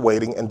deliberately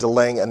waiting and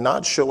delaying and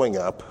not showing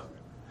up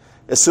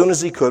as soon as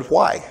he could.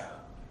 Why?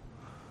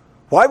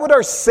 Why would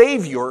our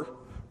Savior,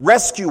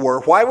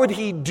 rescuer, why would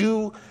he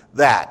do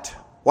that?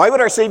 Why would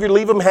our Savior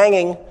leave him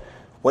hanging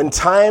when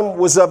time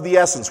was of the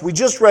essence? We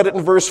just read it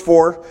in verse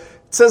 4.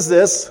 It says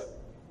this.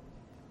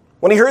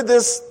 When he heard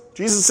this,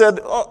 Jesus said,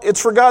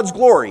 it's for God's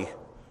glory,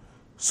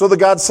 so that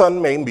God's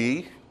Son may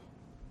be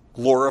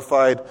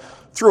glorified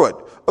through it.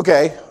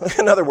 Okay,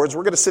 in other words,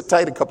 we're going to sit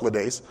tight a couple of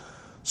days.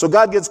 So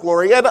God gets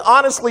glory, and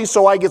honestly,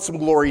 so I get some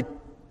glory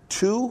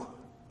too.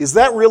 Is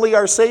that really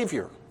our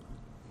Savior?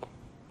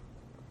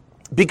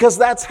 Because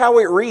that's how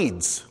it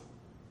reads.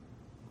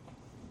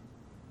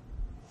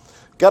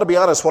 Got to be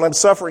honest, when I'm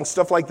suffering,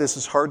 stuff like this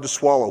is hard to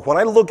swallow. When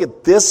I look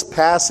at this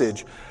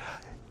passage,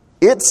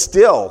 it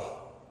still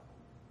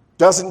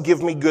doesn't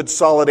give me good,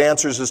 solid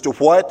answers as to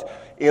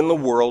what in the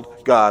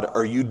world, God,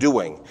 are you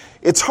doing?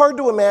 It's hard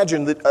to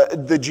imagine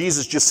that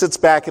Jesus just sits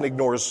back and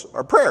ignores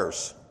our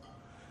prayers.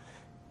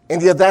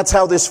 And yet that's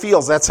how this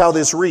feels. That's how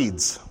this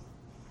reads.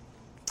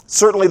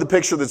 Certainly the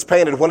picture that's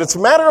painted. When it's a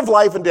matter of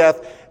life and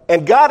death,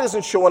 and God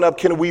isn't showing up,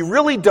 can we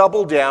really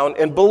double down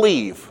and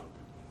believe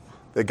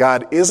that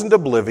God isn't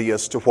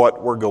oblivious to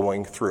what we're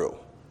going through?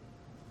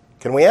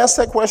 Can we ask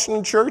that question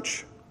in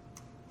church?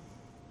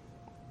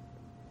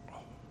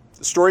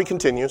 The story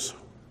continues.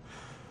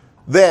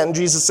 Then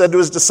Jesus said to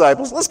his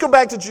disciples, let's go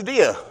back to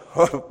Judea.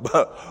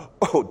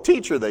 Oh,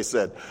 teacher, they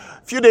said.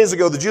 A few days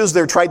ago, the Jews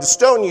there tried to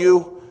stone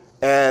you,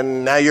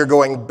 and now you're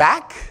going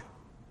back?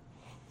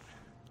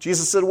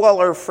 Jesus said, well,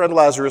 our friend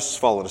Lazarus has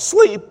fallen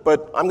asleep,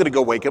 but I'm going to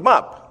go wake him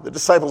up. The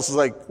disciples was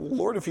like,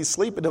 Lord, if he's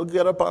sleeping, he'll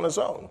get up on his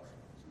own.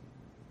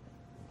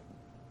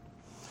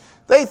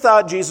 They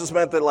thought Jesus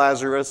meant that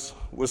Lazarus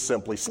was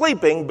simply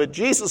sleeping, but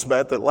Jesus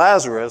meant that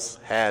Lazarus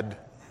had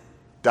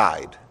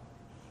died.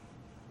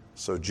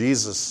 So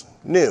Jesus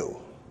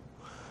knew.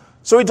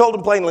 So he told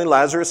them plainly,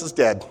 Lazarus is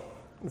dead.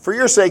 And for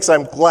your sakes,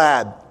 I'm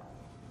glad.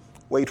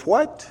 Wait,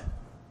 what?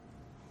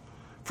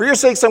 For your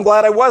sakes, I'm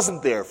glad I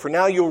wasn't there, for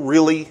now you'll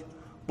really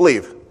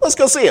believe. Let's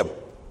go see him.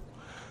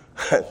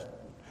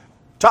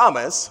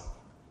 Thomas,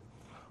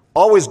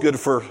 always good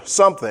for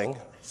something,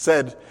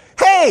 said,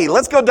 hey,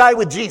 let's go die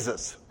with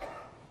Jesus.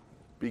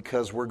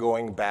 Because we're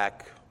going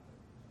back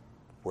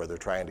where they're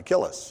trying to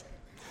kill us.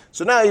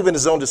 So now even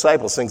his own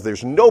disciples think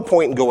there's no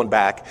point in going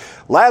back.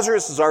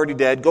 Lazarus is already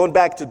dead. Going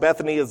back to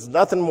Bethany is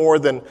nothing more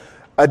than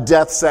a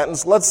death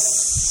sentence.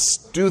 Let's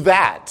do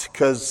that,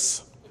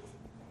 because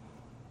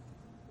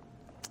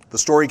the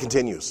story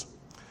continues.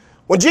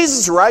 When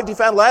Jesus arrived, he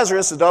found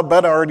Lazarus had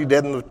been already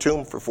dead in the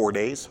tomb for 4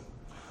 days.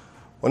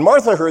 When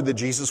Martha heard that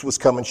Jesus was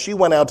coming, she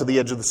went out to the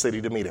edge of the city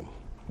to meet him.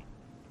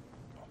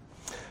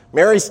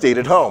 Mary stayed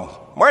at home.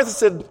 Martha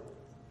said,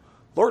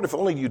 Lord, if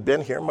only you'd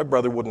been here, my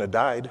brother wouldn't have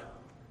died.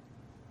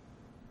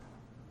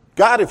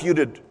 God, if you'd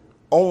had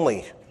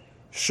only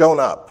shown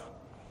up,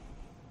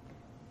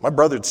 my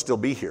brother'd still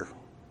be here.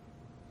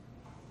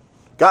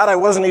 God, I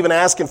wasn't even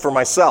asking for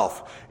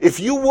myself. If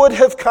you would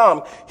have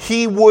come,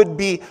 he would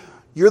be,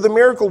 you're the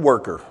miracle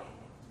worker.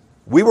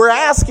 We were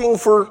asking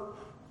for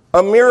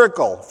a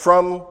miracle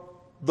from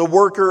the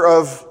worker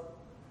of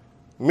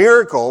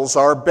miracles,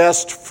 our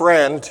best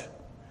friend.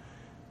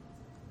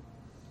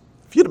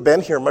 If you'd have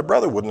been here, my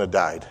brother wouldn't have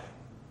died.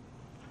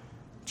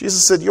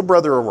 Jesus said, your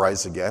brother will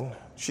rise again.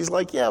 She's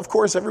like, yeah, of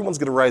course, everyone's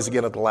going to rise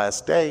again at the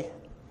last day.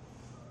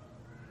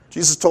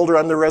 Jesus told her,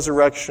 I'm the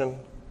resurrection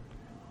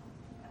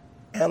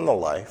and the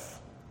life.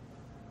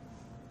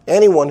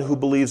 Anyone who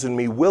believes in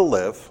me will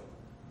live.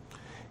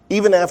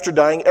 Even after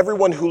dying,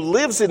 everyone who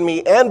lives in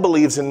me and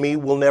believes in me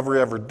will never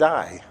ever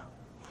die.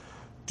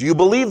 Do you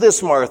believe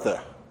this,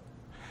 Martha?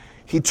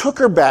 He took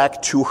her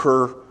back to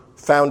her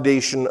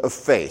foundation of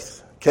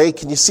faith. Okay,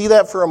 can you see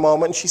that for a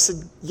moment? She said,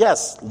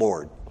 yes,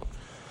 Lord.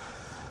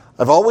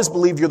 I've always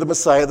believed you're the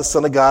Messiah, the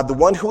Son of God, the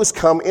one who has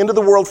come into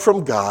the world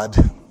from God.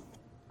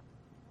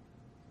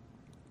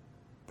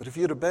 But if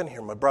you'd have been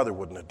here, my brother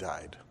wouldn't have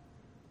died.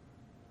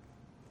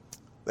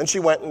 Then she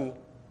went and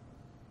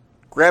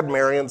grabbed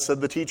Mary and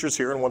said, the teacher's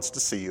here and wants to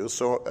see you.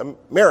 So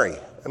Mary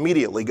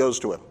immediately goes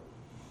to him.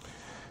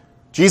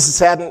 Jesus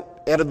hadn't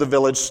entered the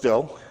village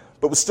still,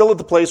 but was still at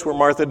the place where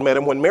Martha had met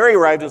him. When Mary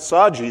arrived and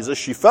saw Jesus,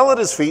 she fell at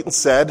his feet and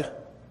said,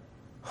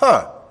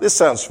 this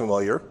sounds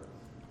familiar.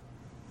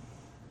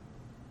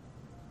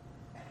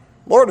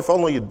 Lord, if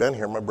only you'd been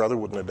here, my brother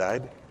wouldn't have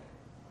died.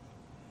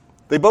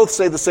 They both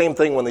say the same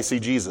thing when they see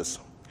Jesus.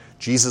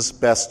 Jesus'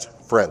 best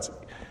friends.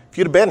 If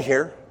you'd have been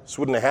here, this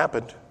wouldn't have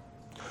happened.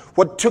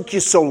 What took you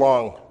so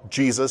long,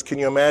 Jesus? Can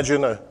you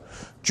imagine a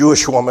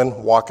Jewish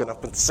woman walking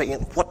up and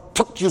saying, what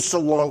took you so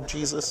long,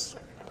 Jesus?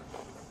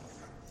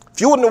 If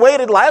you wouldn't have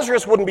waited,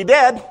 Lazarus wouldn't be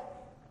dead.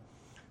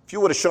 If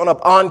you would have shown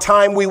up on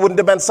time, we wouldn't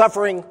have been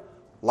suffering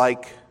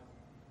like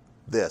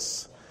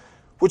this.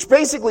 Which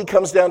basically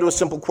comes down to a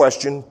simple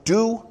question.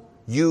 Do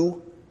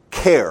you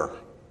care?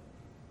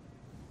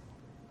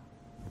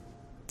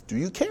 Do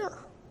you care?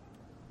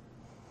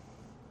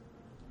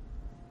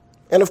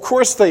 And of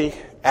course they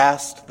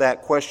asked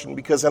that question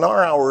because in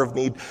our hour of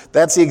need,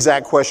 that's the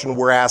exact question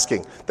we're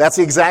asking. That's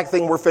the exact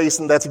thing we're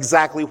facing. That's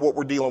exactly what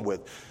we're dealing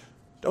with.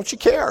 Don't you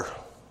care?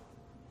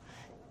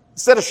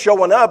 Instead of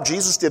showing up,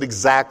 Jesus did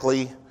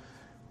exactly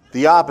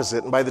the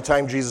opposite. And by the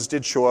time Jesus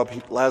did show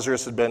up,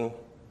 Lazarus had been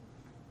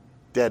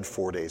dead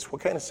 4 days.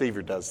 What kind of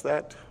Savior does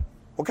that?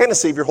 What kind of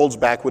Savior holds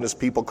back when his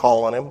people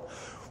call on him,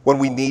 when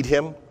we need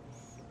him?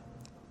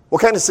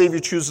 What kind of Savior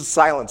chooses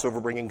silence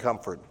over bringing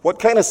comfort? What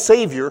kind of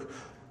Savior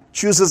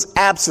chooses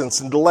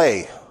absence and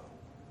delay?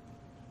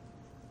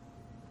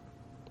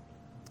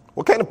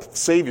 What kind of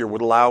Savior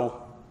would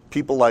allow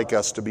people like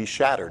us to be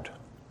shattered?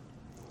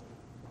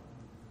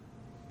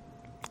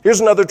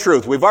 Here's another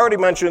truth. We've already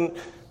mentioned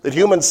that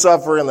humans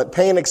suffer and that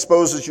pain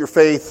exposes your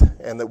faith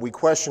and that we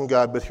question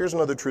God, but here's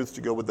another truth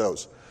to go with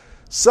those.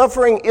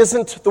 Suffering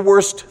isn't the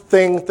worst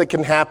thing that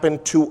can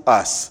happen to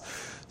us.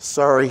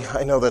 Sorry,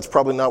 I know that's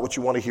probably not what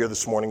you want to hear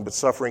this morning, but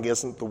suffering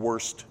isn't the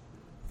worst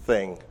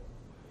thing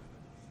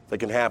that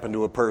can happen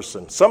to a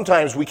person.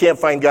 Sometimes we can't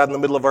find God in the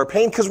middle of our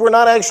pain because we're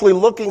not actually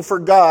looking for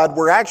God.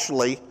 We're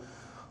actually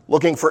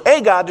looking for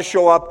a God to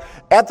show up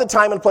at the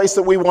time and place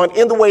that we want,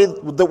 in the way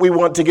that we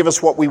want, to give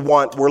us what we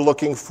want. We're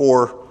looking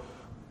for,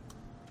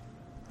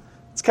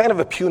 it's kind of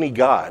a puny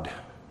God.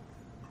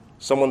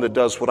 Someone that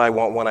does what I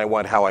want, when I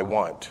want, how I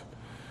want.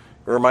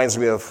 It reminds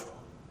me of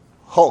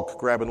Hulk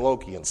grabbing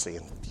Loki and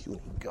saying,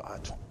 puny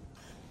God.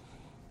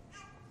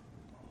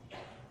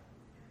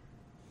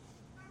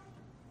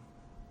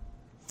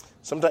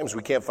 Sometimes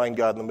we can't find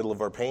God in the middle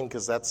of our pain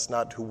because that's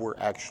not who we're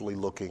actually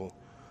looking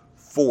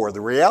for. The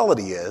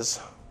reality is,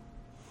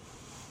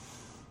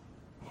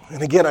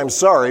 and again, I'm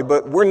sorry,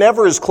 but we're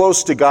never as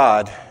close to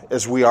God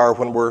as we are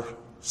when we're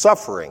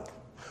suffering.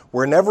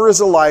 We're never as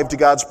alive to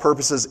God's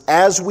purposes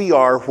as we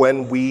are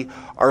when we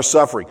are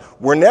suffering.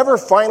 We're never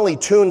finely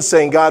tuned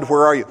saying, God,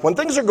 where are you? When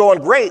things are going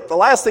great, the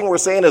last thing we're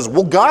saying is,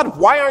 well, God,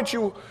 why aren't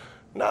you?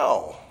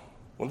 No.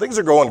 When things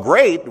are going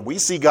great, we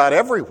see God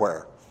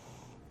everywhere.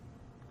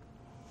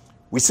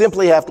 We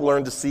simply have to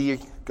learn to see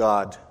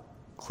God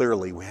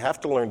clearly. We have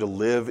to learn to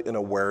live in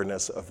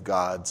awareness of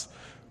God's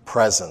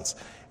presence.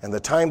 And the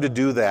time to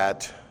do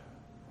that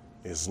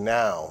is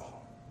now,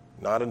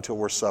 not until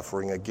we're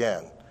suffering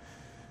again.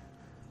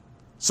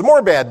 Some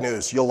more bad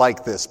news. You'll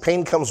like this.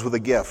 Pain comes with a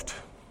gift.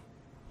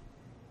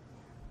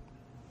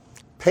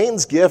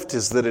 Pain's gift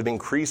is that it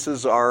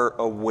increases our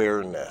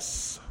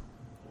awareness.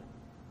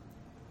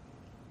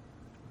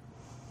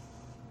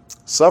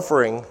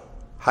 Suffering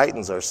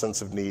heightens our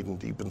sense of need and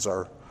deepens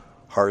our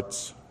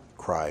heart's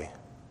cry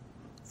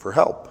for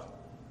help.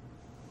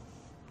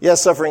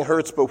 Yes, suffering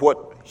hurts, but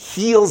what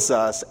heals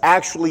us,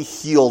 actually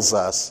heals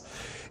us,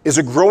 is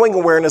a growing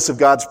awareness of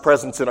God's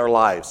presence in our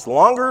lives. The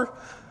longer,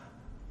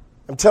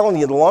 I'm telling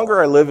you, the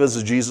longer I live as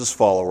a Jesus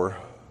follower,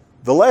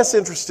 the less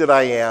interested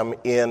I am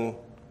in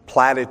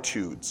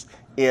platitudes,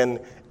 in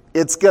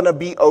it's going to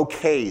be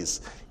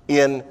okays,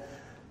 in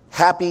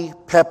happy,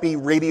 peppy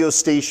radio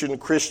station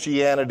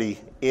Christianity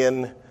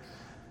in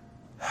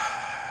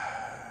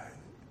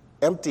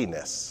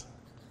emptiness.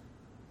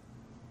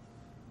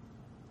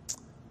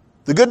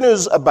 The good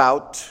news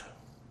about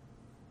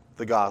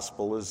the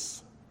gospel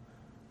is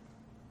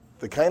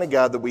the kind of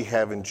God that we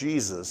have in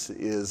Jesus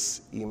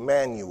is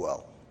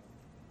Emmanuel,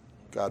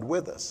 God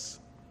with us.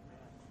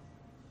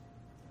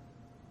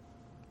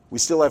 We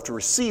still have to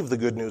receive the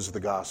good news of the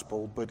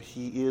gospel, but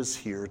he is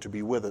here to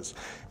be with us.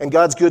 And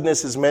God's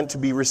goodness is meant to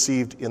be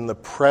received in the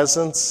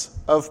presence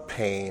of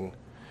pain,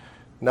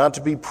 not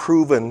to be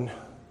proven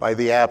by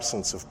the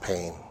absence of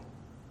pain.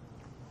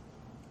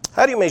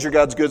 How do you measure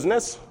God's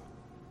goodness?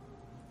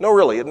 No,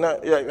 really.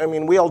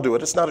 We all do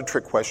it. It's not a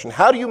trick question.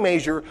 How do you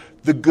measure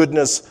the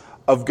goodness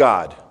of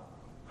God?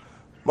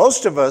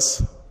 Most of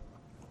us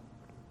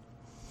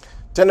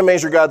tend to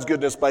measure God's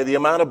goodness by the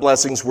amount of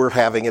blessings we're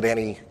having at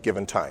any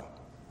given time.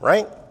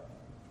 Right?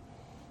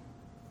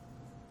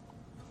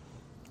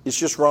 It's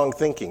just wrong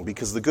thinking,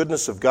 because the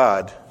goodness of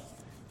God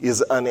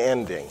is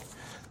unending.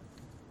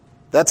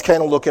 That's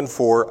kind of looking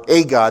for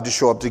a God to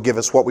show up to give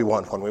us what we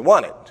want when we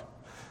want it.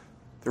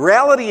 The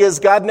reality is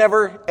God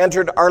never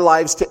entered our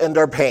lives to end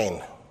our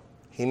pain.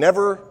 He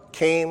never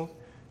came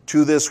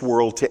to this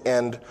world to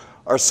end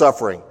our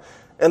suffering.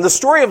 And the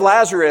story of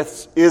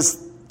Lazarus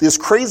is this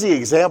crazy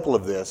example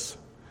of this.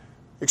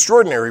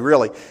 Extraordinary,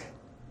 really.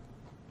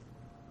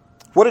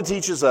 What it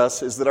teaches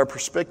us is that our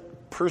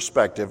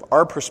perspective,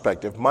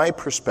 my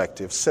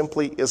perspective,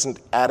 simply isn't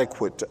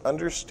adequate to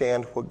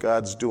understand what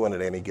God's doing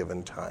at any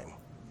given time.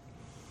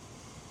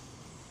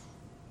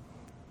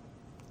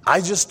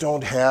 I just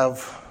don't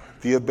have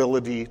the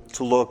ability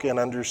to look and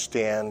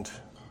understand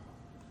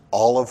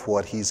all of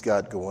what he's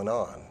got going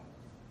on.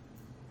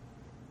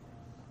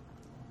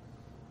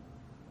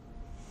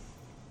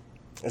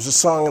 There's a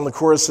song in the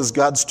chorus that says,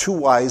 God's too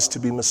wise to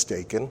be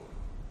mistaken.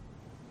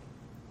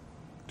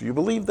 Do you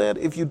believe that?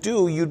 If you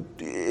do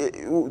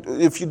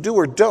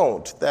or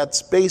don't,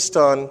 that's based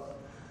on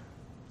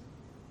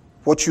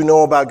what you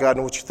know about God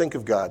and what you think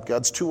of God.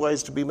 God's too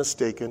wise to be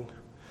mistaken.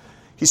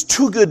 He's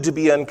too good to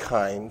be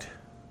unkind.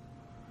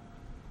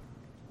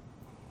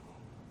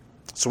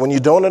 So when you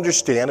don't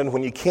understand, and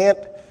when you can't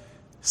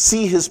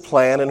see his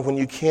plan, and when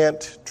you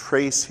can't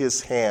trace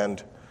his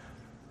hand,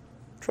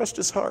 trust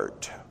his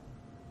heart.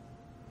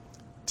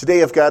 Today,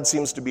 if God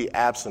seems to be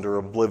absent or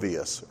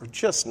oblivious or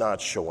just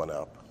not showing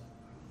up,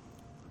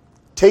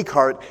 take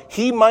heart.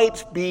 He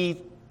might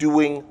be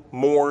doing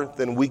more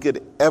than we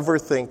could ever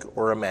think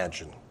or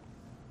imagine.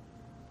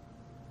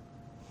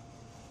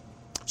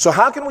 So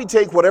how can we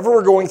take whatever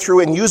we're going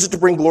through and use it to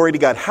bring glory to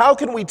God? How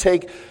can we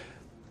take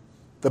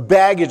the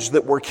baggage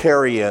that we're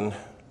carrying,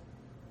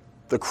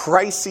 the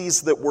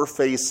crises that we're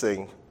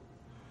facing,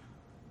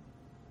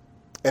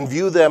 and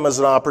view them as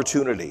an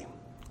opportunity?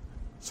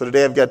 So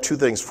today I've got two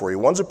things for you.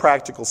 One's a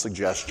practical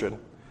suggestion,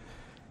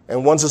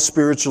 and one's a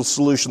spiritual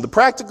solution. The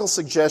practical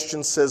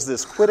suggestion says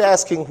this: quit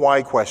asking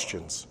why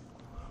questions.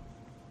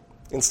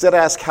 Instead,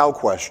 ask how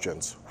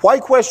questions. Why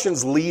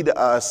questions lead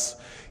us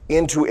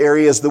into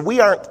areas that we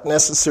aren't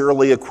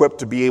necessarily equipped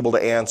to be able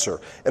to answer.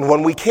 And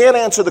when we can't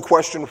answer the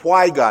question,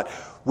 why God,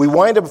 we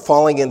wind up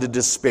falling into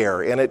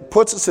despair, and it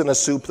puts us in a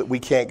soup that we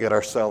can't get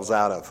ourselves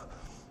out of.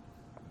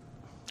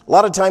 A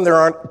lot of time there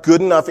aren't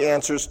good enough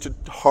answers to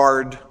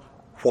hard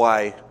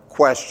why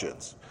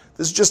questions.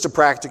 This is just a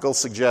practical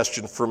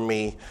suggestion from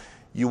me.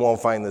 You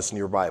won't find this in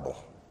your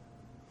Bible.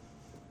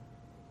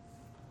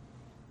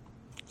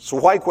 So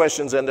why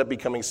questions end up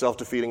becoming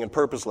self-defeating and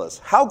purposeless.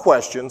 How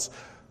questions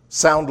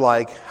sound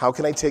like, how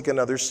can I take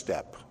another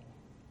step?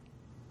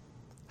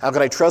 How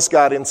can I trust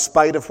God in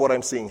spite of what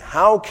I'm seeing?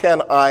 How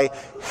can I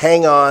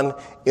hang on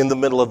in the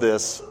middle of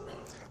this?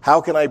 How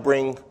can I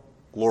bring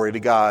glory to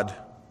God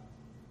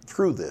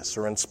through this,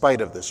 or in spite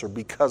of this, or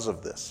because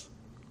of this?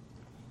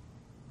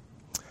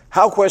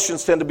 How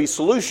questions tend to be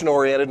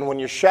solution-oriented, and when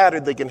you're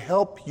shattered, they can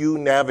help you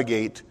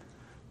navigate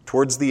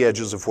towards the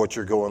edges of what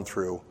you're going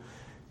through,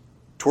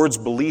 towards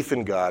belief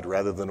in God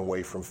rather than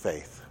away from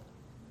faith.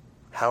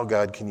 How,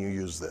 God, can you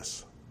use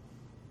this?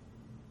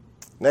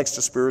 Next,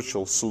 a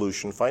spiritual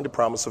solution. Find a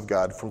promise of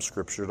God from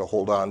Scripture to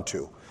hold on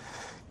to.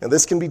 Now,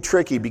 this can be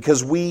tricky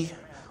because we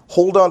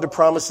hold on to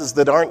promises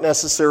that aren't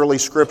necessarily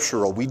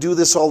scriptural. We do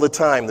this all the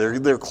time.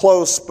 They're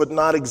close, but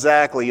not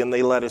exactly, and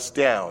they let us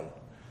down.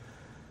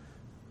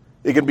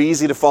 It can be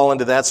easy to fall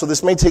into that, so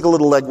this may take a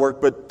little legwork,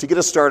 but to get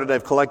us started,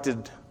 I've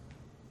collected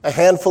a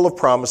handful of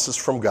promises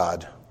from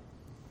God.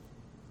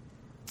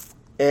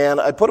 And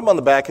I put them on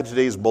the back of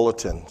today's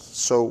bulletin.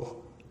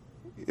 So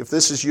if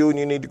this is you and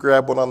you need to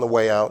grab one on the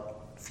way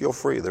out, feel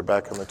free. They're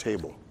back on the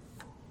table.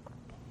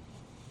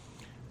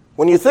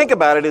 When you think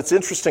about it, it's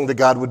interesting that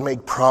God would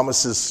make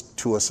promises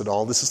to us at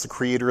all. This is the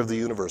creator of the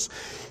universe.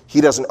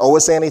 He doesn't owe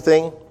us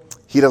anything.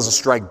 He doesn't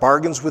strike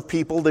bargains with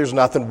people. There's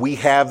nothing we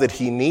have that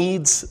he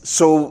needs.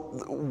 So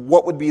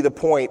what would be the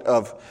point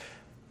of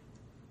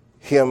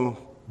him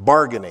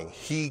bargaining?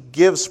 He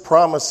gives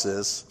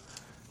promises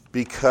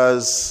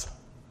because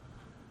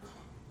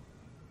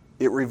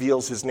it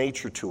reveals his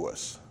nature to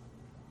us.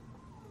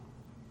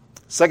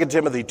 2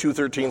 Timothy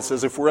 2:13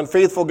 says, if we're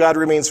unfaithful, God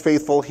remains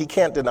faithful. He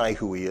can't deny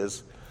who he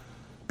is.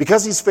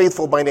 Because he's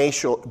faithful by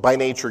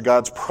nature,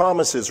 God's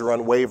promises are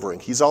unwavering.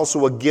 He's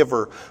also a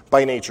giver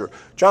by nature.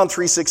 John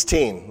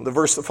 3:16, the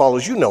verse that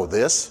follows, you know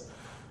this.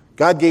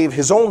 God gave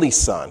his only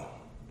Son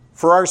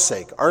for our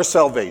sake, our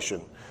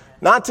salvation,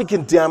 not to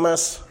condemn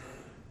us,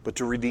 but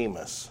to redeem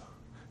us.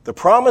 The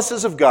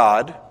promises of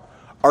God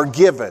are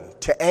given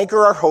to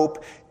anchor our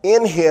hope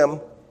in him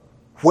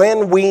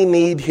when we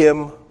need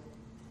him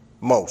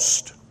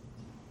most.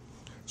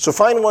 So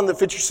find one that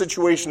fits your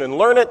situation and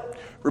learn it.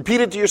 Repeat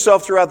it to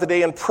yourself throughout the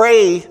day and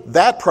pray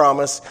that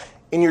promise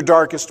in your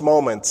darkest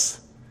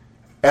moments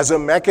as a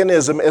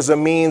mechanism, as a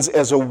means,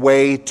 as a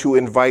way to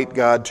invite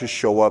God to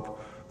show up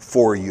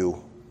for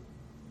you.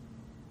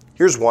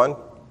 Here's one.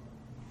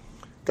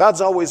 God's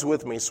always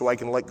with me so I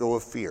can let go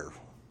of fear.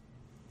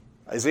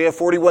 Isaiah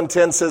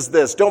 41:10 says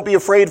this, don't be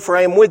afraid, for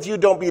I am with you.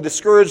 Don't be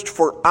discouraged,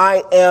 for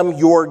I am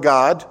your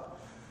God.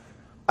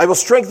 I will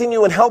strengthen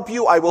you and help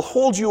you. I will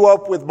hold you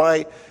up with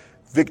my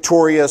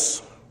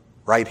victorious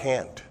right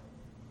hand.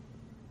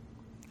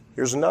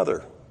 Here's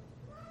another.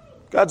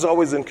 God's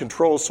always in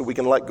control so we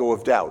can let go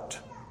of doubt.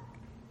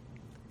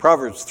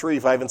 Proverbs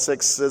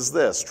 3:5-6 says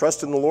this,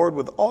 trust in the Lord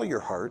with all your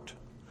heart.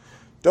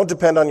 Don't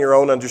depend on your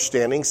own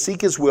understanding.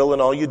 Seek his will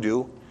in all you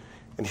do,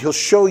 and he'll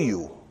show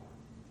you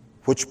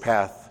which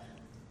path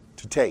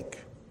to take.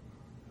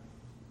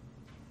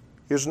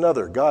 Here's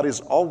another. God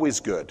is always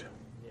good,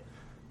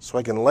 so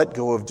I can let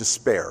go of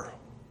despair.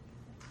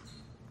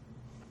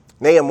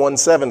 Nahum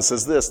 1:7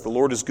 says this, the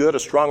Lord is good, a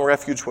strong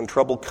refuge when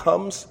trouble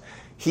comes.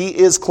 He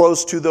is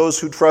close to those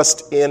who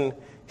trust in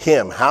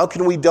him. How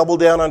can we double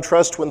down on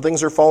trust when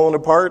things are falling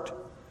apart?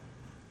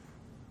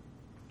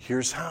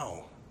 Here's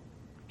how.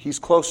 He's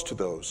close to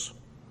those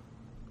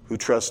who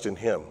trust in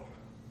him.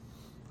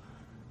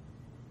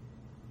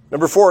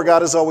 Number 4,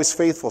 God is always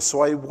faithful,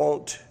 so I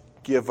won't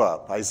give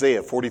up.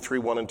 Isaiah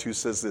 43:1-2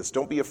 says this,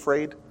 don't be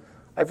afraid.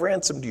 I've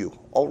ransomed you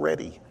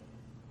already.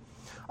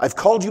 I've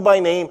called you by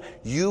name.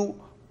 You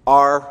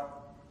are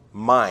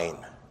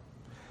mine.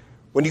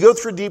 When you go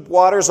through deep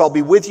waters, I'll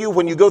be with you.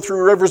 When you go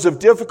through rivers of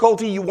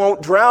difficulty, you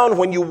won't drown.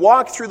 When you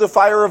walk through the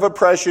fire of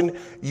oppression,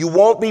 you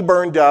won't be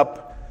burned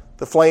up.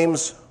 The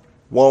flames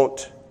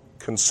won't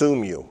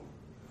consume you.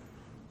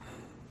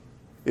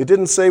 It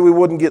didn't say we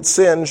wouldn't get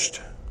singed,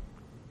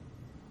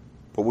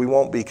 but we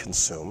won't be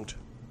consumed.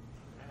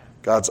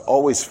 God's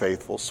always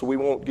faithful, so we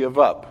won't give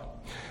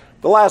up.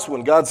 The last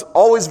one, God's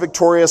always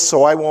victorious,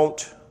 so I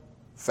won't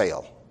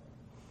fail.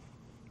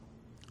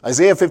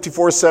 Isaiah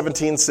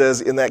 54:17 says,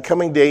 in that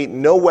coming day,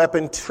 no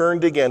weapon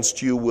turned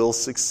against you will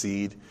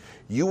succeed.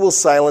 You will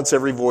silence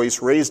every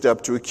voice raised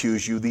up to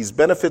accuse you. These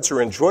benefits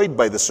are enjoyed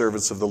by the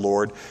servants of the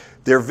Lord.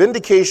 Their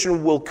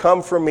vindication will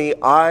come from me.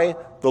 I,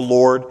 the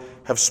Lord,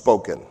 have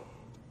spoken.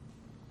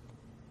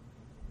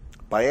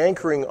 By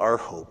anchoring our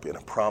hope in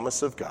a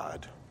promise of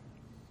God,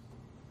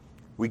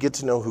 we get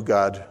to know who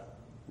God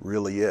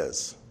really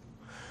is.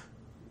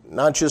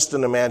 Not just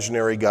an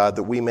imaginary God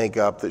that we make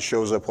up that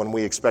shows up when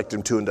we expect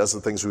him to and does the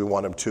things we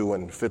want him to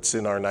and fits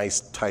in our nice,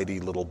 tidy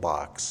little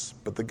box,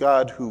 but the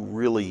God who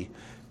really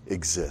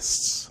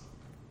exists.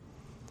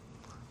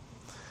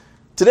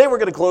 Today we're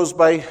going to close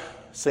by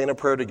saying a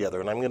prayer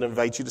together, and I'm going to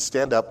invite you to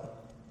stand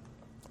up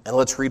and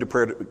let's read a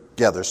prayer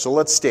together. So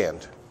let's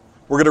stand.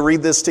 We're going to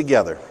read this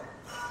together.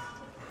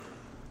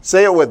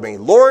 Say it with me.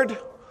 Lord,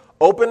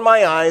 open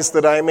my eyes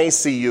that I may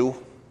see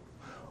you.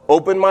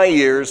 Open my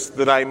ears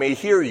that I may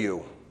hear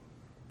you.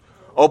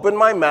 Open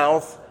my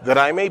mouth that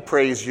I may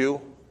praise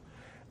you,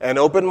 and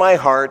open my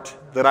heart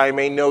that I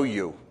may know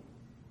you.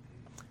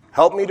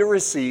 Help me to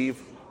receive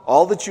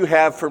all that you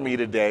have for me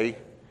today.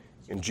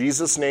 In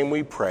Jesus' name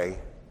we pray.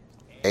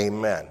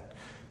 Amen.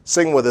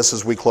 Sing with us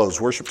as we close.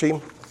 Worship team.